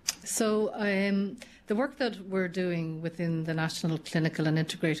 The work that we're doing within the National Clinical and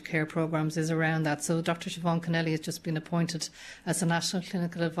Integrated Care Programmes is around that. So Dr. Siobhan Kennelly has just been appointed as a National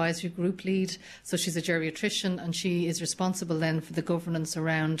Clinical Advisory Group Lead. So she's a geriatrician, and she is responsible then for the governance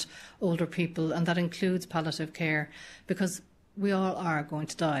around older people, and that includes palliative care, because we all are going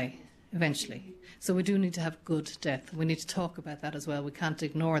to die eventually. So we do need to have good death. We need to talk about that as well. We can't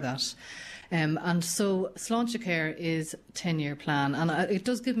ignore that. And so Sláinte Care is a 10-year plan. And it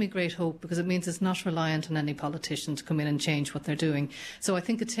does give me great hope, because it means it's not reliant on any politician to come in and change what they're doing. So I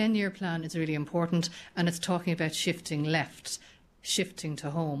think a 10-year plan is really important, and it's talking about shifting left, shifting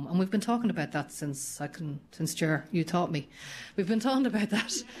to home. And we've been talking about that since Ger, you taught me. We've been talking about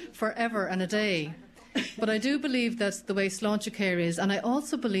that forever and a day. But I do believe that's the way Sláinte Care is. And I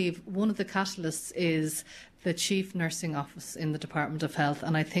also believe one of the catalysts is the Chief Nursing Office in the Department of Health.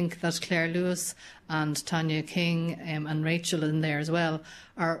 And I think that Claire Lewis and Tanya King and Rachel in there as well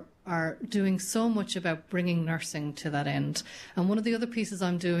are doing so much about bringing nursing to that end. And one of the other pieces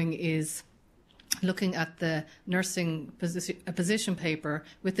I'm doing is looking at the nursing position paper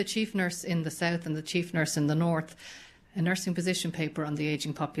with the chief nurse in the south and the chief nurse in the north, a nursing position paper on the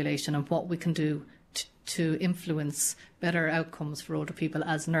ageing population and what we can do to influence better outcomes for older people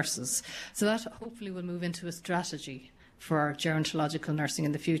as nurses. So that hopefully will move into a strategy for gerontological nursing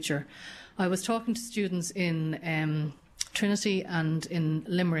in the future. I was talking to students in Trinity and in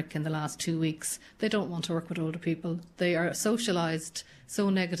Limerick in the last 2 weeks. They don't want to work with older people. They are socialised so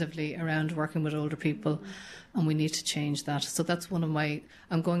negatively around working with older people, and we need to change that. So that's one of my...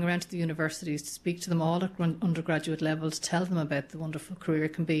 I'm going around to the universities to speak to them all at undergraduate level to tell them about the wonderful career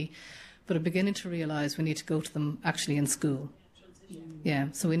it can be. But I'm beginning to realise we need to go to them actually in school. Yeah,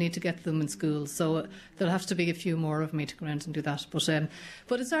 so we need to get them in school. So there'll have to be a few more of me to go around and do that. But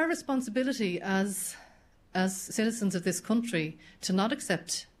it's our responsibility as citizens of this country to not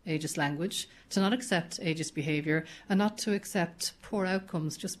accept ageist language, to not accept ageist behaviour, and not to accept poor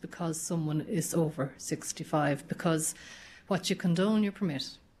outcomes just because someone is over 65, because what you condone, you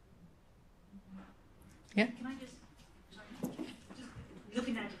permit. Yeah? Can I just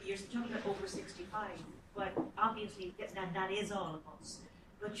looking at it, you're talking about over 65, but obviously that is all of us.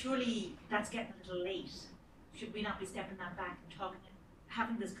 But surely that's getting a little late. Should we not be stepping that back and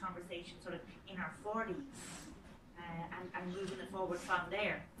having this conversation sort of in our 40s and moving it forward from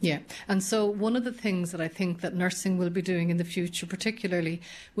there? Yeah, and so one of the things that I think that nursing will be doing in the future particularly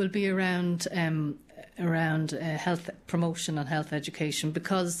will be around health promotion and health education,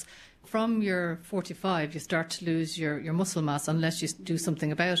 because from your 45 you start to lose your muscle mass unless you do something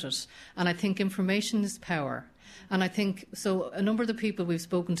about it. And I think information is power. And I think, so a number of the people we've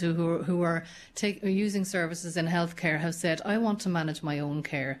spoken to who are using services in healthcare have said, I want to manage my own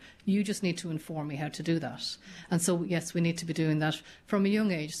care. You just need to inform me how to do that. And so, yes, we need to be doing that from a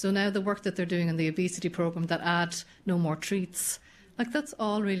young age. So now the work that they're doing in the obesity programme that add no more treats, like that's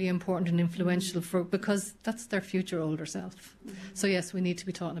all really important and influential because that's their future older self. So yes, we need to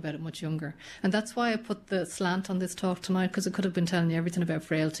be talking about it much younger. And that's why I put the slant on this talk tonight, because I could have been telling you everything about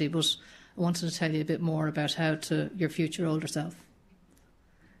frailty, but I wanted to tell you a bit more about how to your future older self.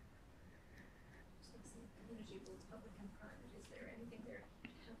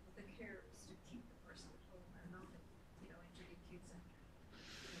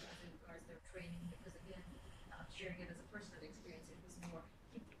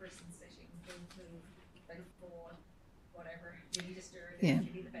 Yeah.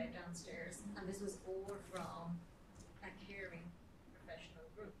 You need the bed downstairs, and this was all from a caring professional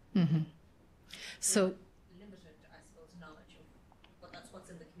group. Mm-hmm. So limited, I suppose, knowledge of, but that's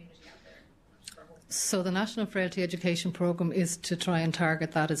what's in the community out there. So the National Frailty Education Programme is to try and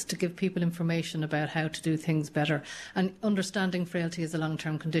target that, is to give people information about how to do things better. And understanding frailty as a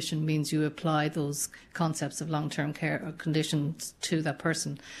long-term condition means you apply those concepts of long-term care or conditions to that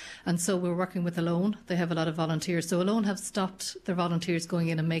person. And so we're working with Alone. They have a lot of volunteers. So Alone have stopped their volunteers going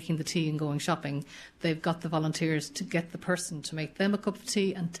in and making the tea and going shopping. They've got the volunteers to get the person to make them a cup of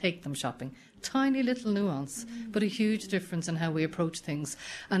tea and take them shopping. Tiny little nuance, but a huge difference in how we approach things.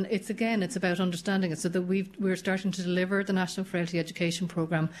 And it's about understanding it, so that we're starting to deliver the National Frailty Education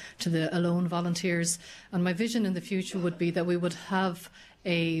Programme to the Alone volunteers. And my vision in the future would be that we would have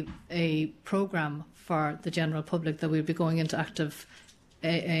a programme for the general public, that we'd be going into active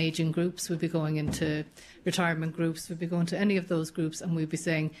ageing groups, we'd be going into retirement groups, we'd be going to any of those groups, and we'd be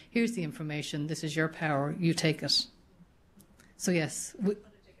saying, here's the information, this is your power, you take it. So yes.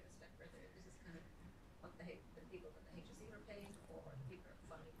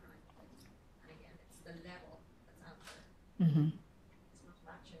 Mm-hmm. It's not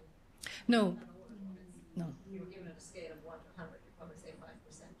matching. No. You were given a scale of 1 to 100, you'd probably say 5%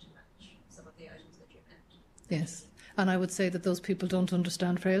 to match some of the items that you meant. Yes, and I would say that those people don't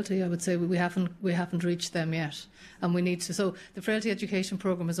understand frailty. I would say we haven't reached them yet, and we need to. So the Frailty Education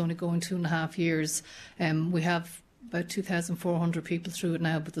Programme is only going 2.5 years. We have about 2,400 people through it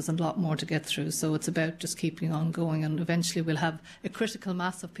now, but there's a lot more to get through. So it's about just keeping on going, and eventually we'll have a critical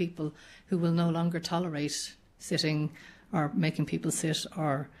mass of people who will no longer tolerate sitting or making people sit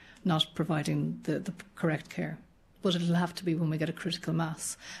or not providing the correct care. But it'll have to be when we get a critical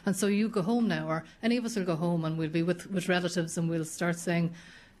mass. And so you go home now, or any of us will go home and we'll be with relatives, and we'll start saying,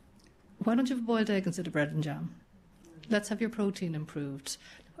 why don't you have a boiled egg instead of bread and jam? Let's have your protein improved.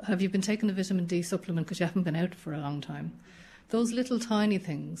 Have you been taking a vitamin D supplement because you haven't been out for a long time? Those little tiny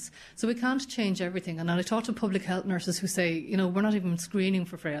things. So we can't change everything. And I talk to public health nurses who say, we're not even screening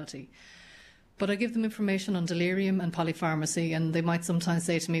for frailty. But I give them information on delirium and polypharmacy, and they might sometimes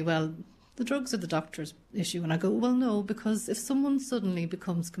say to me, well, the drugs are the doctor's issue. And I go, well, no, because if someone suddenly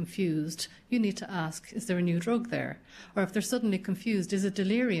becomes confused, you need to ask, is there a new drug there? Or if they're suddenly confused, is it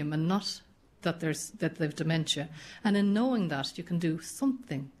delirium and not that they've dementia? And in knowing that, you can do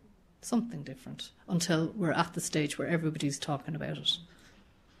something different until we're at the stage where everybody's talking about it.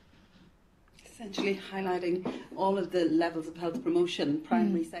 Essentially highlighting all of the levels of health promotion,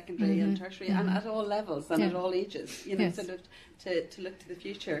 primary, secondary and tertiary, and at all levels and at all ages, sort of to look to the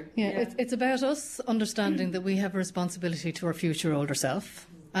future. It's about us understanding that we have a responsibility to our future older self,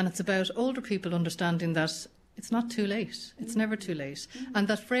 and it's about older people understanding that it's not too late, it's never too late, and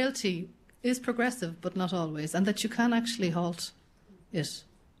that frailty is progressive but not always, and that you can actually halt it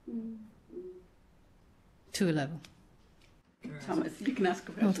to a level. Thomas, you can ask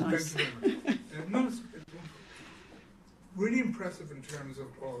about Thomas. Thank you very much. Really impressive in terms of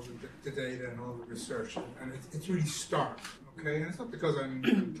all the data and all the research, and it's really stark, okay? And it's not because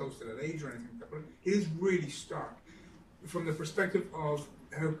I'm close to that age or anything like that, but it is really stark from the perspective of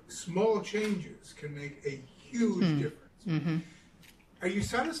how small changes can make a huge difference. Mm-hmm. Are you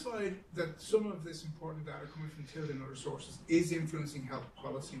satisfied that some of this important data coming from Tilda and other sources is influencing health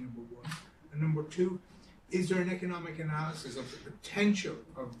policy, number one? And number two, is there an economic analysis of the potential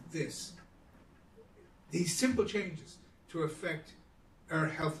of these simple changes to affect our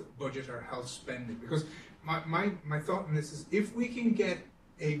health budget, our health spending? Because my thought on this is, if we can get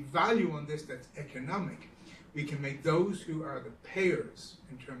a value on this that's economic, we can make those who are the payers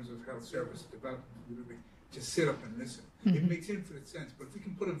in terms of health service development delivery to sit up and listen. Mm-hmm. It makes infinite sense. But if we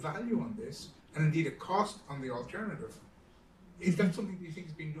can put a value on this, and indeed a cost on the alternative, is that something that you think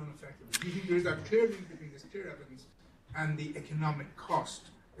is being done effectively? Do you think there is that clear link between this clear evidence and the economic cost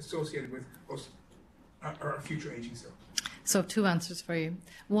associated with us our future ageing self? So I have two answers for you.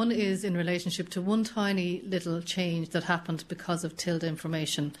 One is in relationship to one tiny little change that happened because of TILD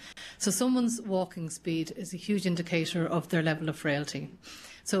information. So someone's walking speed is a huge indicator of their level of frailty.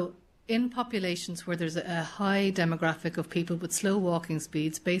 So in populations where there's a high demographic of people with slow walking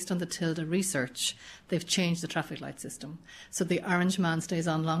speeds, based on the TILD research, they've changed the traffic light system. So the orange man stays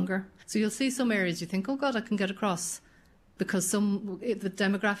on longer. So you'll see some areas you think, oh God, I can get across, because the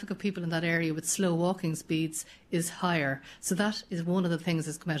demographic of people in that area with slow walking speeds is higher. So that is one of the things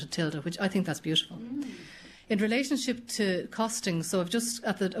that's come out of TILD, which I think that's beautiful. In relationship to costing, so I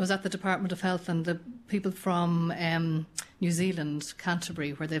was at the Department of Health, and the people from New Zealand,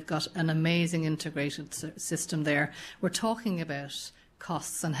 Canterbury, where they've got an amazing integrated system there, were talking about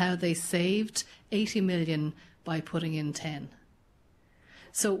costs and how they saved 80 million by putting in 10.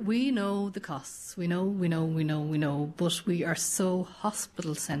 So we know the costs, we know, but we are so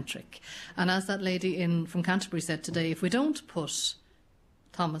hospital-centric. And as that lady from Canterbury said today, if we don't put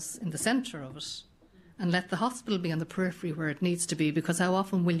Thomas in the centre of it and let the hospital be on the periphery where it needs to be, because how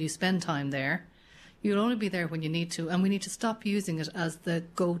often will you spend time there? You'll only be there when you need to, and we need to stop using it as the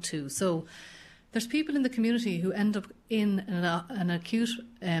go-to. So there's people in the community who end up in an acute,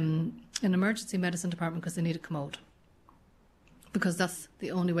 an emergency medicine department because they need a commode, because that's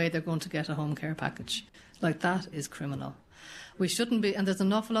the only way they're going to get a home care package. Like, that is criminal. We shouldn't be, and there's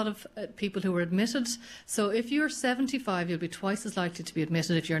an awful lot of people who are admitted. So if you're 75, you'll be twice as likely to be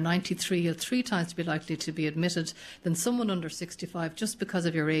admitted. If you're 93, you'll 3 times be likely to be admitted than someone under 65, just because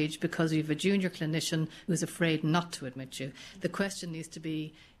of your age, because you have a junior clinician who's afraid not to admit you. The question needs to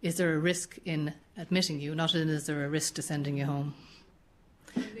be, is there a risk in admitting you, not is there a risk to sending you home?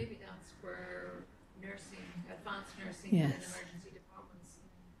 And maybe that's where nursing, advanced nursing, yes, and emergency departments,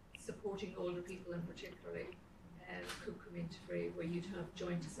 supporting older people in particular, could come into play, where you'd have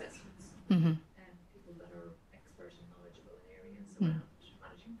joint assessments and people that are expert and knowledgeable in areas around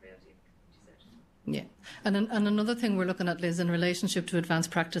managing frailty in community settings. Yeah, and another thing we're looking at, Liz, in relationship to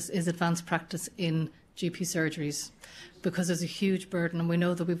advanced practice, is advanced practice in GP surgeries, because there's a huge burden, and we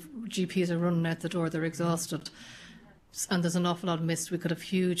know that GPs are running out the door, they're exhausted. And there's an awful lot missed. We could have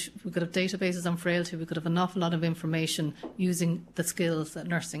databases on frailty. We could have an awful lot of information using the skills that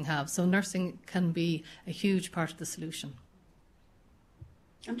nursing have. So nursing can be a huge part of the solution.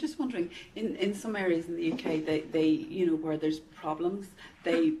 I'm just wondering, in some areas in the UK, they where there's problems,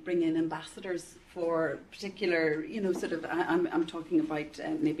 they bring in ambassadors for particular, I'm talking about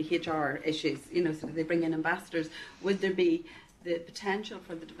maybe HR issues, so they bring in ambassadors. Would there be the potential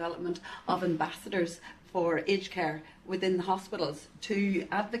for the development of ambassadors for aged care within the hospitals to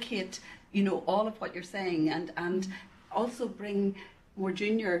advocate, all of what you're saying, and also bring more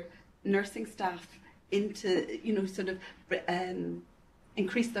junior nursing staff into,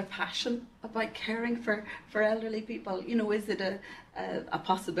 increase their passion about caring for elderly people? Is it a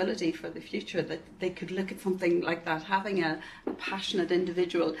possibility for the future that they could look at something like that, having a passionate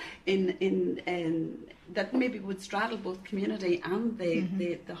individual in that maybe would straddle both community and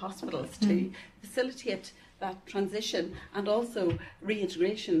the hospitals to facilitate that transition and also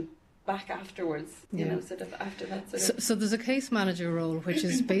reintegration back afterwards, after that So there's a case manager role which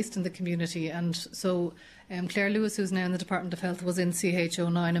is based in the community, and so Claire Lewis, who's now in the Department of Health, was in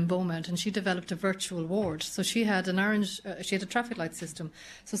CH09 in Beaumont, and she developed a virtual ward. So she had she had a traffic light system.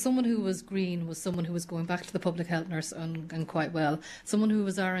 So someone who was green was someone who was going back to the public health nurse and quite well. Someone who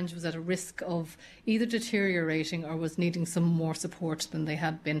was orange was at a risk of either deteriorating or was needing some more support than they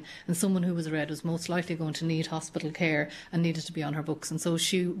had been, and someone who was red was most likely going to need hospital care and needed to be on her books. And so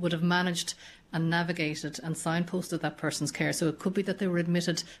she would have managed and navigated and signposted that person's care. So it could be that they were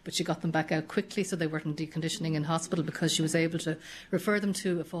admitted, but she got them back out quickly, so they weren't in deconditioning in hospital, because she was able to refer them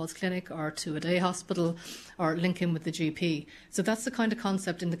to a falls clinic or to a day hospital or link in with the GP. So that's the kind of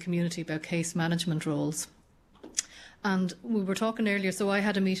concept in the community about case management roles. And we were talking earlier, so I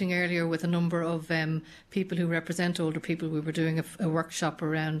had a meeting earlier with a number of people who represent older people. We were doing a workshop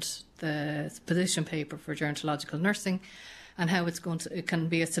around the position paper for gerontological nursing, and how it can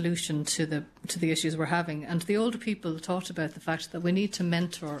be a solution to the issues we're having. And the older people talked about the fact that we need to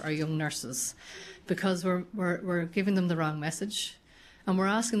mentor our young nurses, because we're giving them the wrong message, and we're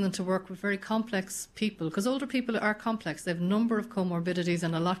asking them to work with very complex people, because older people are complex. They have a number of comorbidities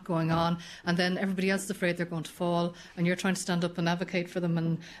and a lot going on, and then everybody else is afraid they're going to fall, and you're trying to stand up and advocate for them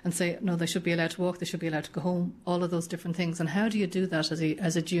and say, no, they should be allowed to walk, they should be allowed to go home, all of those different things. And how do you do that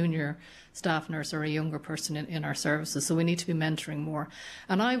as a junior staff nurse or a younger person in our services? So we need to be mentoring more.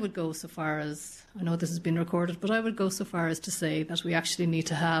 And I would go so far as I know this has been recorded, but I would go so far as to say that we actually need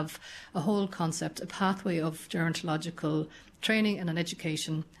to have a whole concept, a pathway of gerontological training and an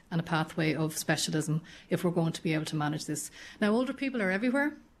education, and a pathway of specialism if we're going to be able to manage this. Now, older people are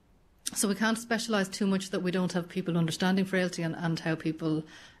everywhere, so we can't specialise too much that we don't have people understanding frailty and how people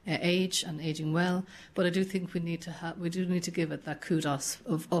age and ageing well. But I do think we do need to give it that kudos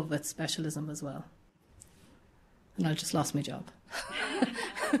of its specialism as well. And I just lost my job.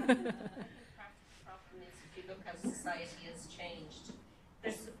 Society has changed.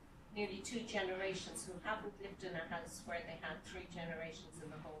 There's nearly 2 generations who haven't lived in a house where they had 3 generations in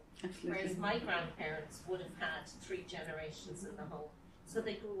the home. Absolutely. Whereas my grandparents would have had 3 generations in the home. So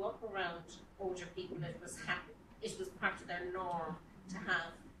they grew up around older people. It was part of their norm to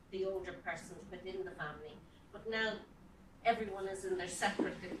have the older person within the family. But now everyone is in their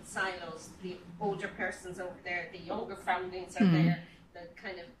separate little silos. The older person's over there, the younger families are there, the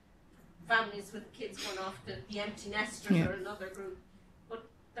kind of families with kids going off to the empty nesters or another group, but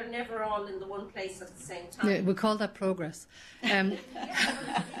they're never all in the one place at the same time. Yeah, we call that progress. In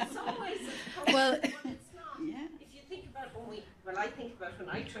some ways it's progress, well, but it's not. Yeah. If you think about I think about when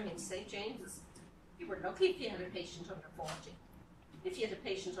I trained St. James's, you were lucky if you had a patient under 40. If you had a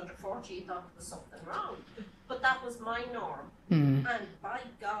patient under 40, you thought there was something wrong. But that was my norm. And by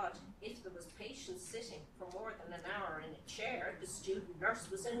God, if there was patients sitting for more than an hour in a chair, the student nurse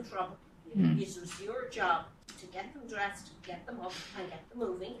was in trouble. It was your job to get them dressed, get them up, and get them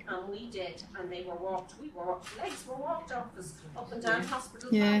moving, and we did. And they were walked. Legs were walked up and down Hospital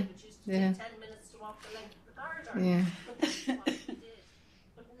Drive, which used to take 10 minutes to walk the length of the corridor. But that's what we did.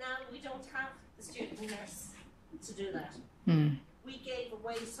 But now we don't have the student nurse to do that. We gave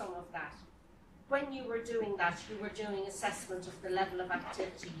away some of that. When you were doing that, you were doing assessment of the level of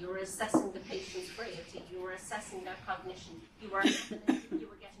activity. You were assessing the patient's frailty. You were assessing their cognition. You were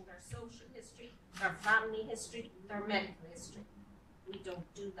getting their social history, their family history, their medical history. We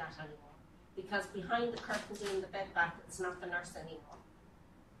don't do that anymore. Because behind the curtain doing the bed bath, it's not the nurse anymore.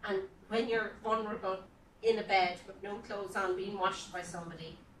 And when you're vulnerable in a bed with no clothes on, being washed by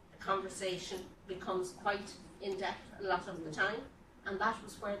somebody, the conversation becomes quite in-depth a lot of the time. And that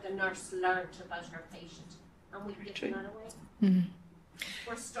was where the nurse learned about her patient. And we've given that away.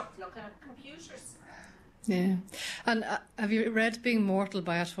 We're stuck looking at computers. Yeah. And have you read Being Mortal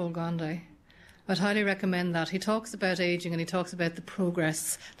by Atul Gawande? I'd highly recommend that. He talks about ageing and he talks about the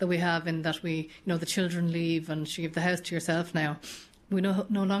progress that we have in that we, the children leave and you have the house to yourself now. We no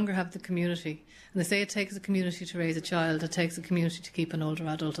longer have the community. And they say it takes a community to raise a child. It takes a community to keep an older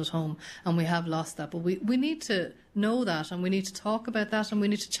adult at home. And we have lost that. But we need to know that and we need to talk about that and we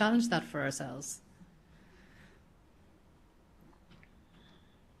need to challenge that for ourselves.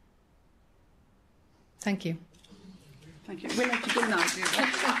 Thank you. Thank you. We'll let you go now,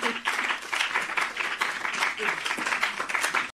 Deirdre.